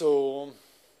 So,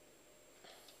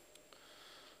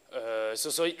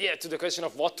 yeah, to the question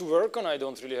of what to work on, I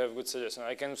don't really have a good suggestion.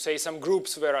 I can say some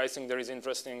groups where I think there is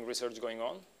interesting research going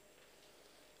on.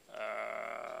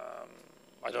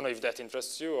 I don't know if that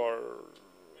interests you or.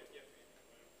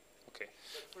 Okay.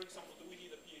 But for example, do we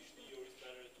need a PhD, or is it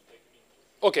better to take an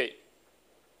internship? Okay.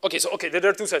 Okay, so okay, there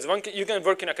are two sides. One, you can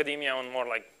work in academia on more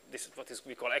like this,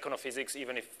 we call econophysics,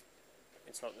 even if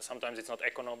it's not. Sometimes it's not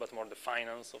econo, but more the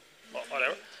finance of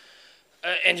whatever.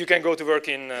 And you can go to work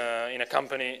in a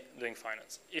company doing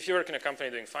finance. If you work in a company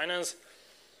doing finance,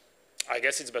 I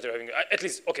guess it's better having at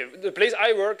least. Okay, the place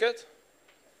I work at,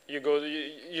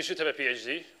 you should have a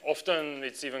PhD. Often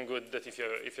it's even good that if you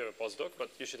have a postdoc, but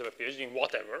you should have a PhD in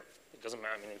whatever. It doesn't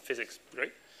matter. I mean, in physics,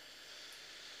 great.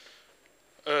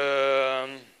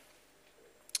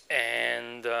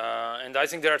 And I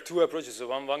think there are two approaches. So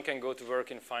one can go to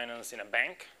work in finance in a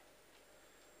bank,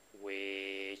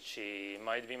 which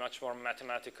might be much more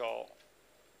mathematical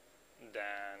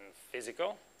than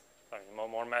physical. I mean,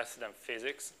 more math than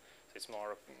physics. So it's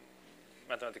more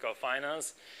mathematical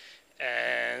finance.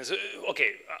 And so,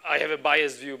 okay, I have a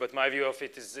biased view, but my view of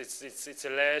it is it's a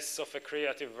less of a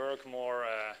creative work, more.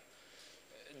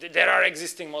 There are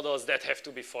existing models that have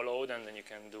to be followed, and then you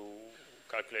can do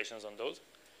calculations on those.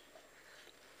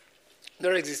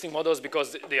 There are existing models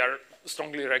because they are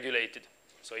strongly regulated.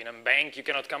 So in a bank, you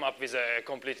cannot come up with a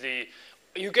completely.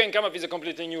 You can come up with a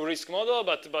completely new risk model,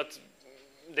 but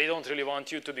they don't really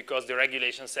want you to because the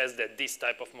regulation says that this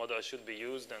type of model should be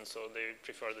used, and so they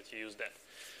prefer that you use that.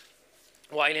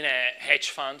 While in a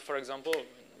hedge fund, for example,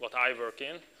 what I work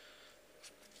in,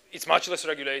 it's much less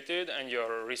regulated, and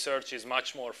your research is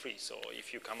much more free. So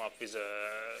if you come up with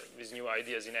new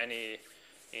ideas in any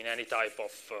type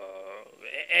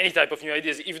of new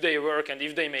ideas, if they work and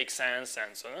if they make sense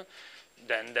and so on,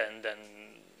 then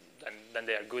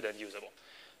they are good and usable.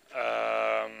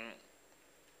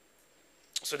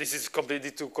 So this is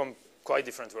completely two quite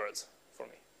different worlds for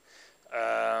me.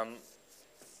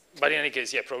 But in any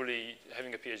case, yeah, probably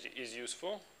having a PhD is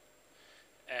useful.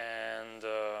 And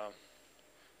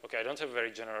okay, I don't have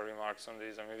very general remarks on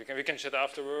this. I mean, we can chat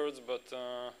afterwards, but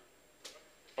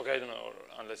okay, I don't know,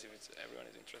 unless if everyone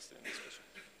is interested in this question.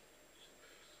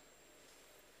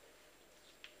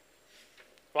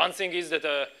 One thing is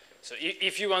that so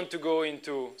if you want to go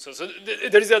into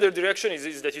there is the other direction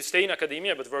is that you stay in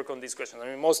academia but work on these questions. I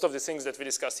mean, most of the things that we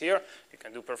discussed here, you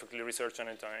can do perfectly research on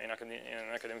it in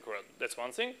an academic world. That's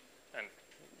one thing, and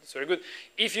it's very good.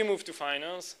 If you move to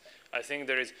finance, I think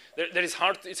it's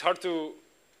hard to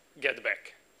get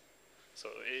back. So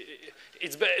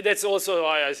that's also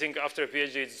why I think after a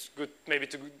PhD it's good maybe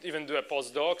to even do a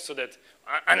postdoc, so that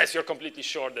unless you're completely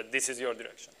sure that this is your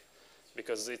direction,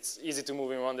 because it's easy to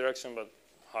move in one direction but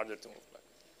harder to move back.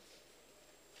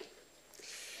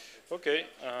 Okay.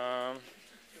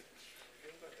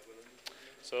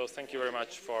 So thank you very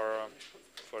much for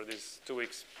these 2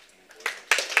 weeks.